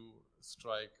way to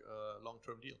strike a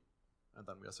long-term deal. And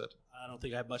then we are set. I don't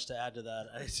think I have much to add to that.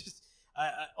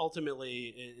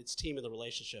 Ultimately, it's team in the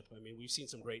relationship. I mean, we've seen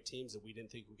some great teams that we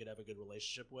didn't think we could have a good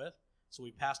relationship with. So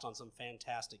we passed on some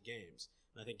fantastic games.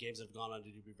 And I think games that have gone on to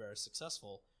be very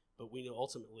successful. But we know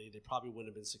ultimately they probably wouldn't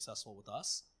have been successful with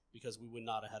us because we would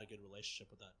not have had a good relationship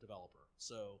with that developer.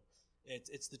 So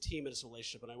it's the team and its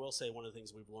relationship. And I will say one of the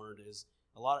things we've learned is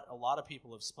a lot of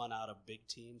people have spun out of big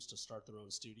teams to start their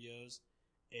own studios.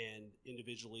 And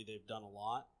individually they've done a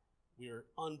lot. We are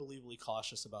unbelievably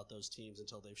cautious about those teams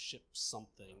until they've shipped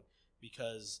something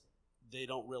because they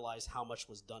don't realize how much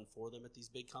was done for them at these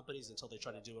big companies until they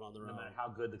try to do it on their own. No matter how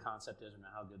good the concept is or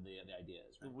how good the idea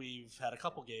is, right? We've had a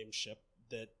couple games shipped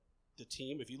that the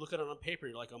team, if you look at it on paper,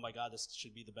 you're like, oh my God, this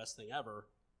should be the best thing ever.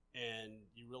 And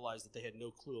you realize that they had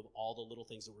no clue of all the little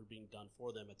things that were being done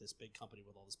for them at this big company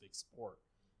with all this big support.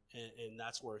 And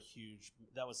that's where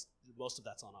most of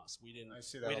that's on us. I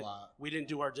see that a lot. We didn't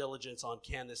do our diligence on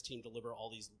can this team deliver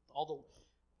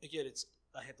again,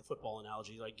 I hate the football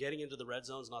analogy. Like getting into the red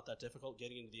zone is not that difficult.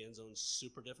 Getting into the end zone is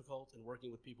super difficult. And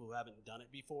working with people who haven't done it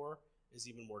before is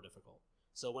even more difficult.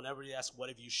 So whenever you ask, what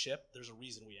have you shipped? There's a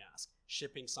reason we ask.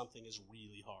 Shipping something is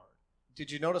really hard.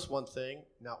 Did you notice one thing?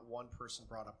 Not one person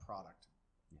brought up product.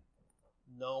 Yeah.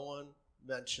 No one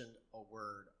mentioned a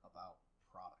word about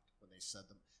product when they said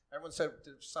them. Everyone said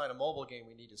to sign a mobile game,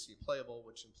 we need to see playable,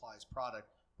 which implies product.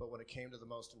 but when it came to the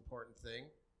most important thing,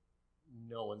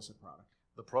 no one said product.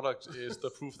 The product is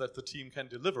the proof that the team can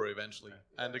deliver eventually,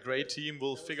 and a great team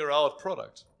will figure out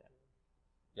product.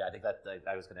 Yeah, I think that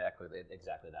I was going to echo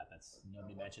exactly that. That's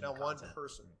nobody mentioned. Now, content. one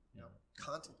person,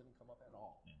 content didn't come up at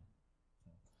all. Yeah.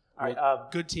 All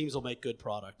right. Good teams will make good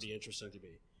product. Be interesting to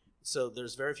me. So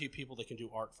there's very few people that can do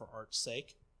art for art's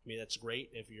sake. I mean, that's great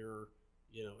if you're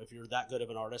that good of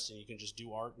an artist and you can just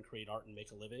do art and create art and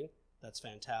make a living. That's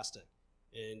fantastic.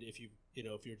 And if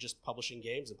if you're just publishing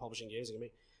games,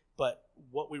 but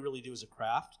what we really do as a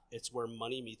craft, it's where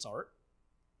money meets art.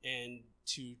 And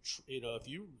if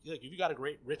you got a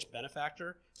great rich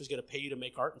benefactor who's going to pay you to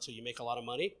make art until you make a lot of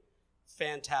money,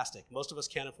 fantastic. Most of us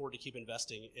can't afford to keep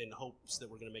investing in hopes that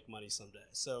we're going to make money someday.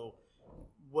 So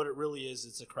what it really is,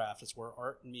 it's a craft. It's where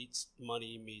art meets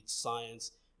money meets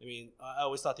science. I mean, I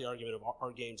always thought the argument of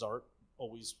art games art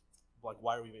always, like,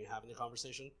 why are we even having the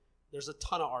conversation? There's a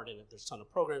ton of art in it. There's a ton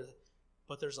of programs,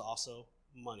 but there's also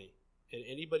money. And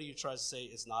anybody who tries to say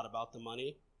it's not about the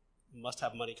money must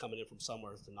have money coming in from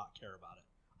somewhere to not care about it.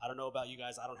 I don't know about you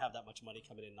guys. I don't have that much money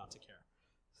coming in not to care.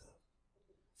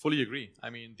 Fully agree. I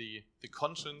mean, the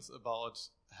conscience about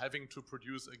having to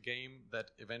produce a game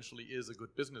that eventually is a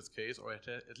good business case, or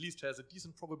at least has a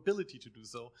decent probability to do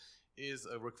so, is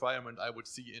a requirement I would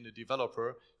see in a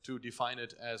developer to define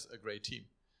it as a great team.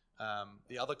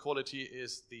 The other quality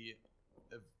is the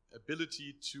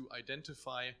ability to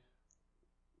identify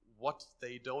what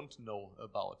they don't know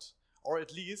about, or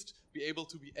at least be able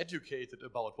to be educated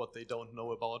about what they don't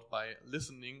know about by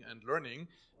listening and learning.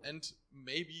 And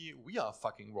maybe we are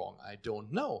fucking wrong, I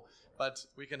don't know, but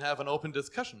we can have an open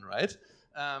discussion, right?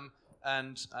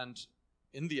 And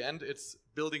in the end, it's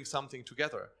building something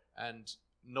together, and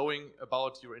knowing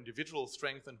about your individual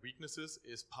strengths and weaknesses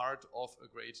is part of a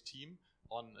great team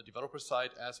on a developer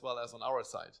side as well as on our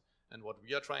side. And what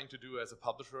we are trying to do as a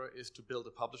publisher is to build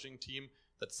a publishing team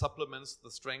that supplements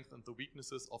the strengths and the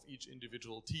weaknesses of each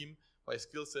individual team by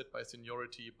skill set, by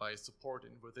seniority, by support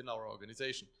within our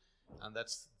organization. And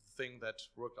that's the thing that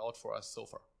worked out for us so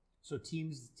far. So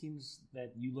teams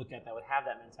that you look at that would have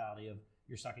that mentality of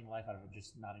you're sucking life out of it,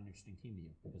 just not an interesting team to you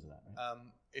because of that, right?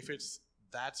 If it's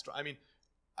that I mean,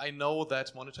 I know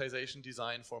that monetization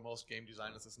design for most game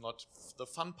designers is not the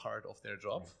fun part of their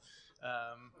job,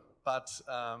 but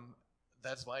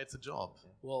that's why it's a job.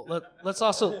 Well,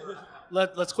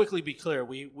 let's quickly be clear.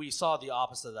 We saw the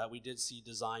opposite of that. We did see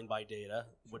design by data,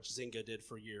 which Zynga did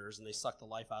for years, and they sucked the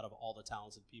life out of all the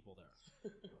talented people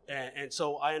there. and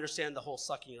so I understand the whole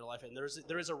sucking your life, and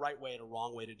there is a right way and a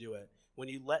wrong way to do it. When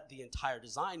you let the entire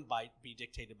design be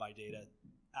dictated by data,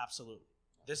 absolutely.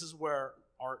 This is where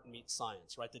art meets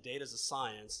science, right? The data is a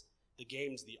science, the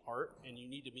game's the art, and you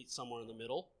need to meet somewhere in the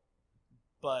middle.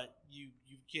 But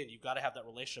you've got to have that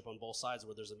relationship on both sides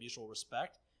where there's a mutual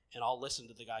respect, and I'll listen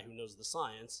to the guy who knows the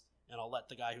science, and I'll let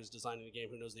the guy who's designing the game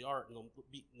who knows the art, and they'll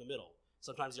meet in the middle.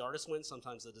 Sometimes the artist wins,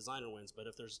 sometimes the designer wins, but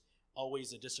if there's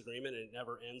always a disagreement and it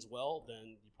never ends well,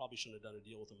 then you probably shouldn't have done a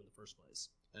deal with them in the first place.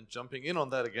 And jumping in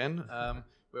on that again,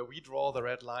 where we draw the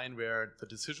red line where the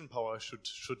decision power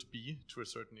should be, to a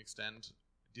certain extent,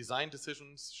 design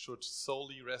decisions should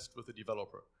solely rest with the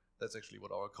developer. That's actually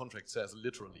what our contract says,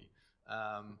 literally.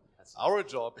 Our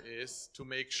job is to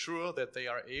make sure that they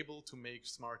are able to make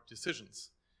smart decisions.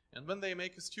 And when they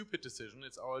make a stupid decision,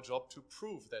 it's our job to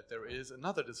prove that there is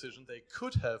another decision they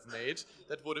could have made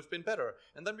that would have been better.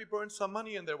 And then we burned some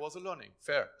money and there was a learning.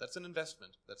 Fair. That's an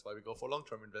investment. That's why we go for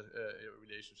long-term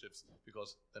relationships,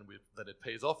 because then it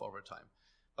pays off over time.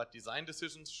 But design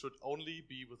decisions should only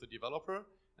be with the developer,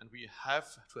 and we have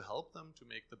to help them to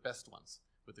make the best ones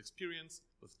with experience,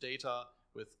 with data,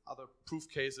 with other proof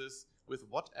cases, with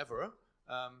whatever,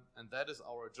 and that is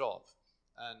our job.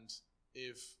 And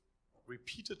if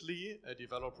repeatedly a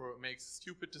developer makes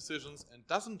stupid decisions and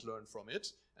doesn't learn from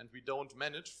it, and we don't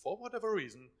manage, for whatever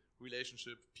reason,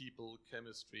 relationship, people,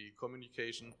 chemistry,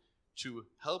 communication, to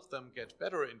help them get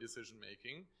better in decision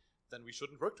making, then we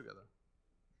shouldn't work together.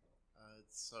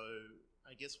 So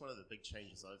I guess one of the big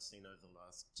changes I've seen over the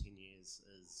last 10 years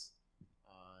is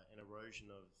an erosion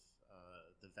of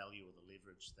the value or the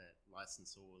leverage that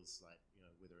licensors, like,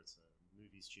 whether it's a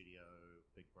movie studio,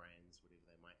 big brands, whatever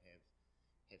they might have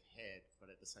had, but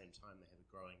at the same time they have a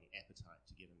growing appetite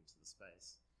to get into the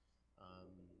space.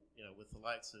 With the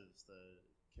likes of the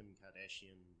Kim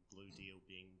Kardashian Blue deal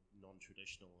being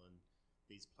non-traditional and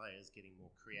these players getting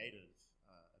more creative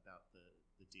about the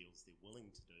deals they're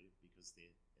willing to do because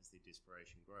as their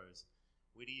desperation grows,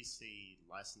 where do you see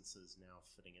licenses now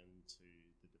fitting into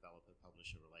the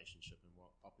developer-publisher relationship, and what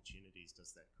opportunities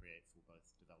does that create for both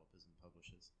developers and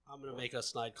publishers? I'm going to make a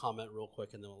snide comment real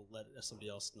quick, and then we'll let somebody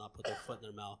else not put their foot in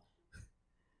their mouth.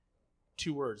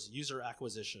 2 words: user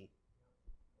acquisition.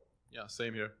 Yeah,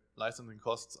 same here. Licensing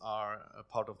costs are a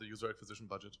part of the user acquisition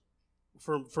budget.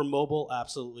 For mobile,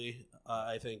 absolutely.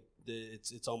 I think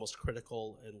it's almost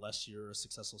critical unless you're a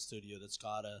successful studio that's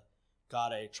got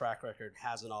a track record,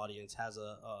 has an audience, has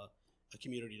a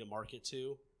community to market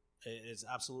to. It's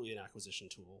absolutely an acquisition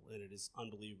tool, and it is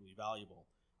unbelievably valuable.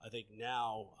 I think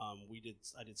now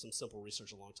I did some simple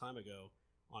research a long time ago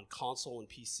on console and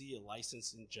PC. A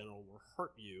license in general will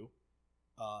hurt you.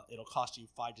 It'll cost you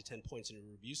 5 to 10 points in your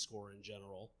review score in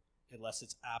general, unless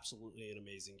it's absolutely an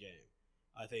amazing game.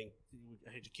 I think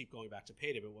I hate to keep going back to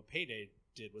Payday, but what Payday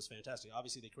did was fantastic.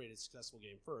 Obviously, they created a successful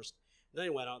game first. Then they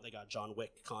went out, they got John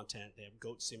Wick content, they have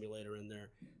Goat Simulator in there.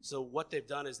 So what they've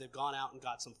done is they've gone out and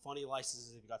got some funny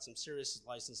licenses, they've got some serious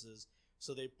licenses.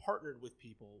 So they've partnered with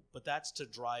people, but that's to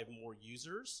drive more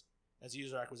users as a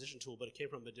user acquisition tool, but it came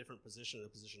from a different position, a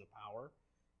position of power.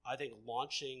 I think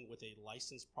launching with a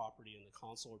licensed property in the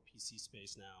console or PC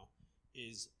space now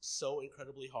is so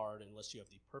incredibly hard unless you have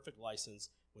the perfect license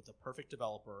with the perfect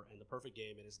developer and the perfect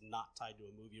game and is not tied to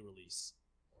a movie release.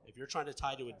 If you're trying to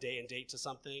tie to a day and date to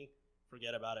something,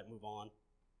 forget about it, move on.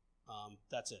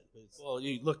 That's it. Well,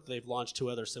 you look, they've launched 2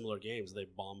 other similar games.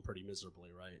 They've bombed pretty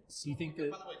miserably, right? Do you think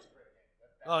that... By the way, it's a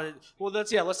great game. Well,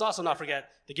 let's also not forget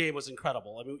the game was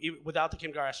incredible. I mean, without the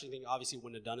Kim Kardashian thing, obviously it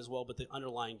wouldn't have done as well, but the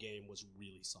underlying game was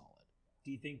really solid.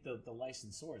 Do you think the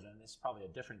licensors, and this is probably a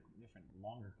different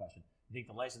longer question, do you think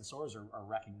the licensors are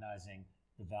recognizing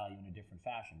the value in a different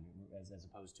fashion as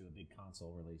opposed to a big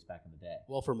console release back in the day?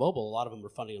 Well, for mobile, a lot of them are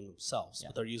funding them themselves, Yeah.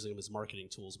 but they're using them as marketing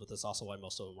tools, but that's also why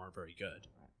most of them aren't very good.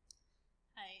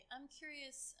 Hi, I'm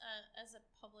curious, as a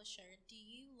publisher, do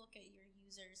you look at your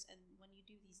users, and when you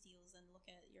do these deals and look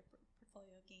at your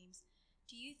portfolio of games,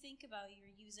 do you think about your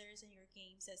users and your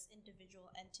games as individual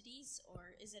entities,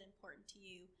 or is it important to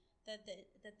you that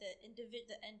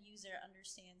the end user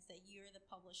understands that you're the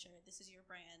publisher, this is your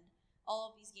brand, all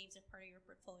of these games are part of your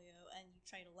portfolio, and you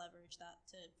try to leverage that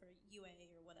for UA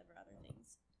or whatever other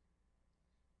things?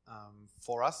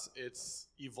 For us, it's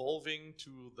evolving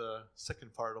to the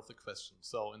second part of the question.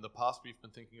 So in the past, we've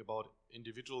been thinking about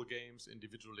individual games,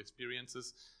 individual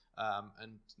experiences,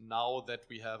 and now that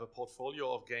we have a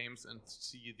portfolio of games and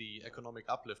see the economic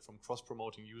uplift from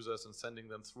cross-promoting users and sending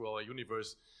them through our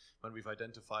universe, when we've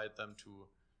identified them to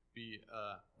be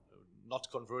not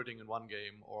converting in one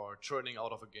game or churning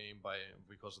out of a game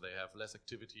because they have less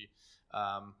activity,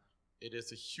 it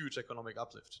is a huge economic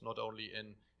uplift, not only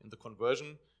in the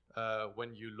conversion.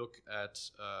 When you look at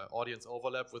audience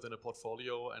overlap within a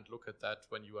portfolio and look at that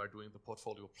when you are doing the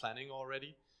portfolio planning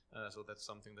already, so that's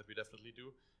something that we definitely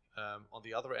do. On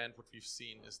the other end, what we've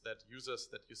seen is that users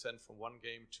that you send from one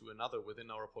game to another within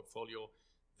our portfolio,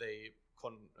 they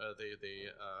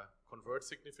convert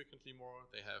significantly more,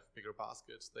 they have bigger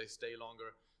baskets, they stay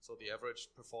longer, so the average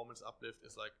performance uplift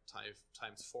is like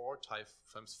times 4,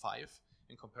 times 5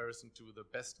 in comparison to the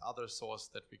best other source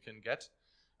that we can get,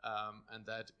 and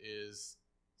that is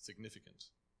significant.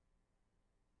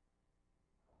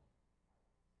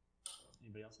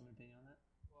 Anybody else have an opinion on that?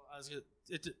 Well,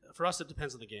 for us, it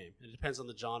depends on the game. It depends on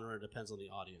the genre. It depends on the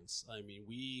audience. I mean,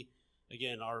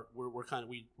 we're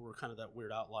kind of that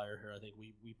weird outlier here. I think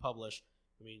we publish.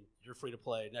 I mean, you're free to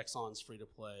play. Nexon's free to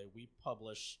play. We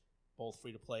publish both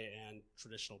free to play and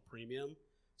traditional premium.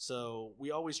 So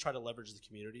we always try to leverage the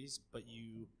communities, but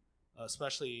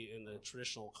especially in the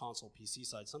traditional console PC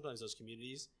side, sometimes those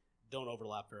communities don't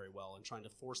overlap very well, and trying to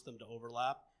force them to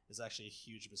overlap is actually a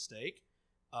huge mistake.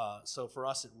 So for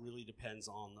us, it really depends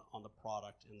on the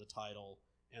product and the title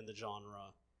and the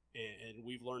genre, and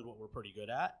we've learned what we're pretty good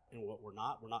at and what we're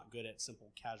not. We're not good at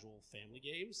simple casual family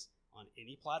games on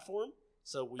any platform,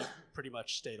 so we pretty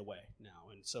much stayed away now.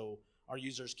 And so our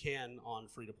users can, on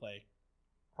free-to-play,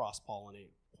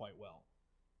 cross-pollinate quite well.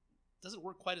 Doesn't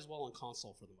work quite as well on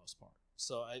console for the most part.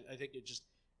 So I think it just,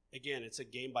 again, it's a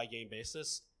game-by-game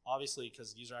basis. Obviously,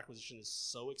 because user acquisition is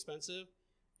so expensive,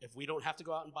 if we don't have to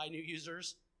go out and buy new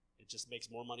users, it just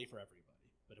makes more money for everybody.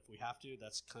 But if we have to,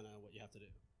 that's kind of what you have to do.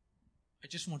 I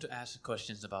just want to ask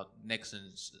questions about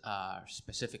Nexon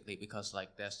specifically, because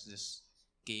like there's this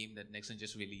game that Nexon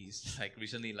just released like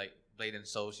recently, like Blade and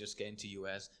Souls just getting to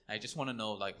US. I just want to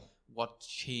know like what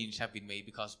change have been made,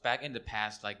 because back in the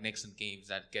past, like Nexon games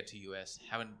that get to US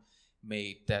haven't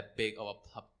made that big of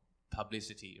a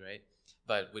publicity, right?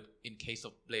 But in case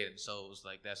of Blade and Souls,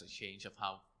 like there's a change of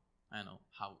how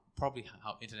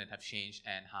internet have changed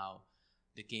and how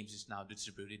the games is now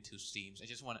distributed to Steam. I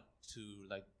just wanted to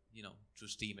like through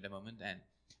Steam at the moment, and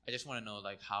I just want to know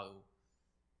like how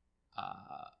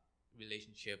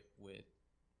relationship with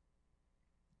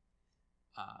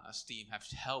Steam have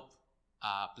helped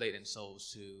Blade and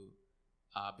Souls to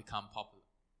become popular.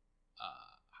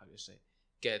 How do you say?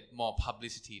 Get more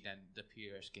publicity than the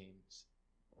peers games.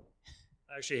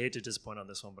 I actually hate to disappoint on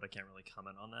this one, but I can't really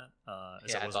comment on that.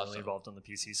 As Yeah, I I wasn't thought really so. involved on the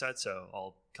PC side, so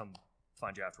I'll come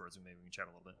find you afterwards and maybe we can chat a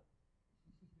little bit.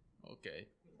 Okay.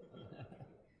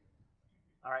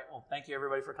 All right. Well, thank you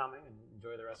everybody for coming, and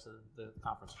enjoy the rest of the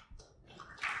conference.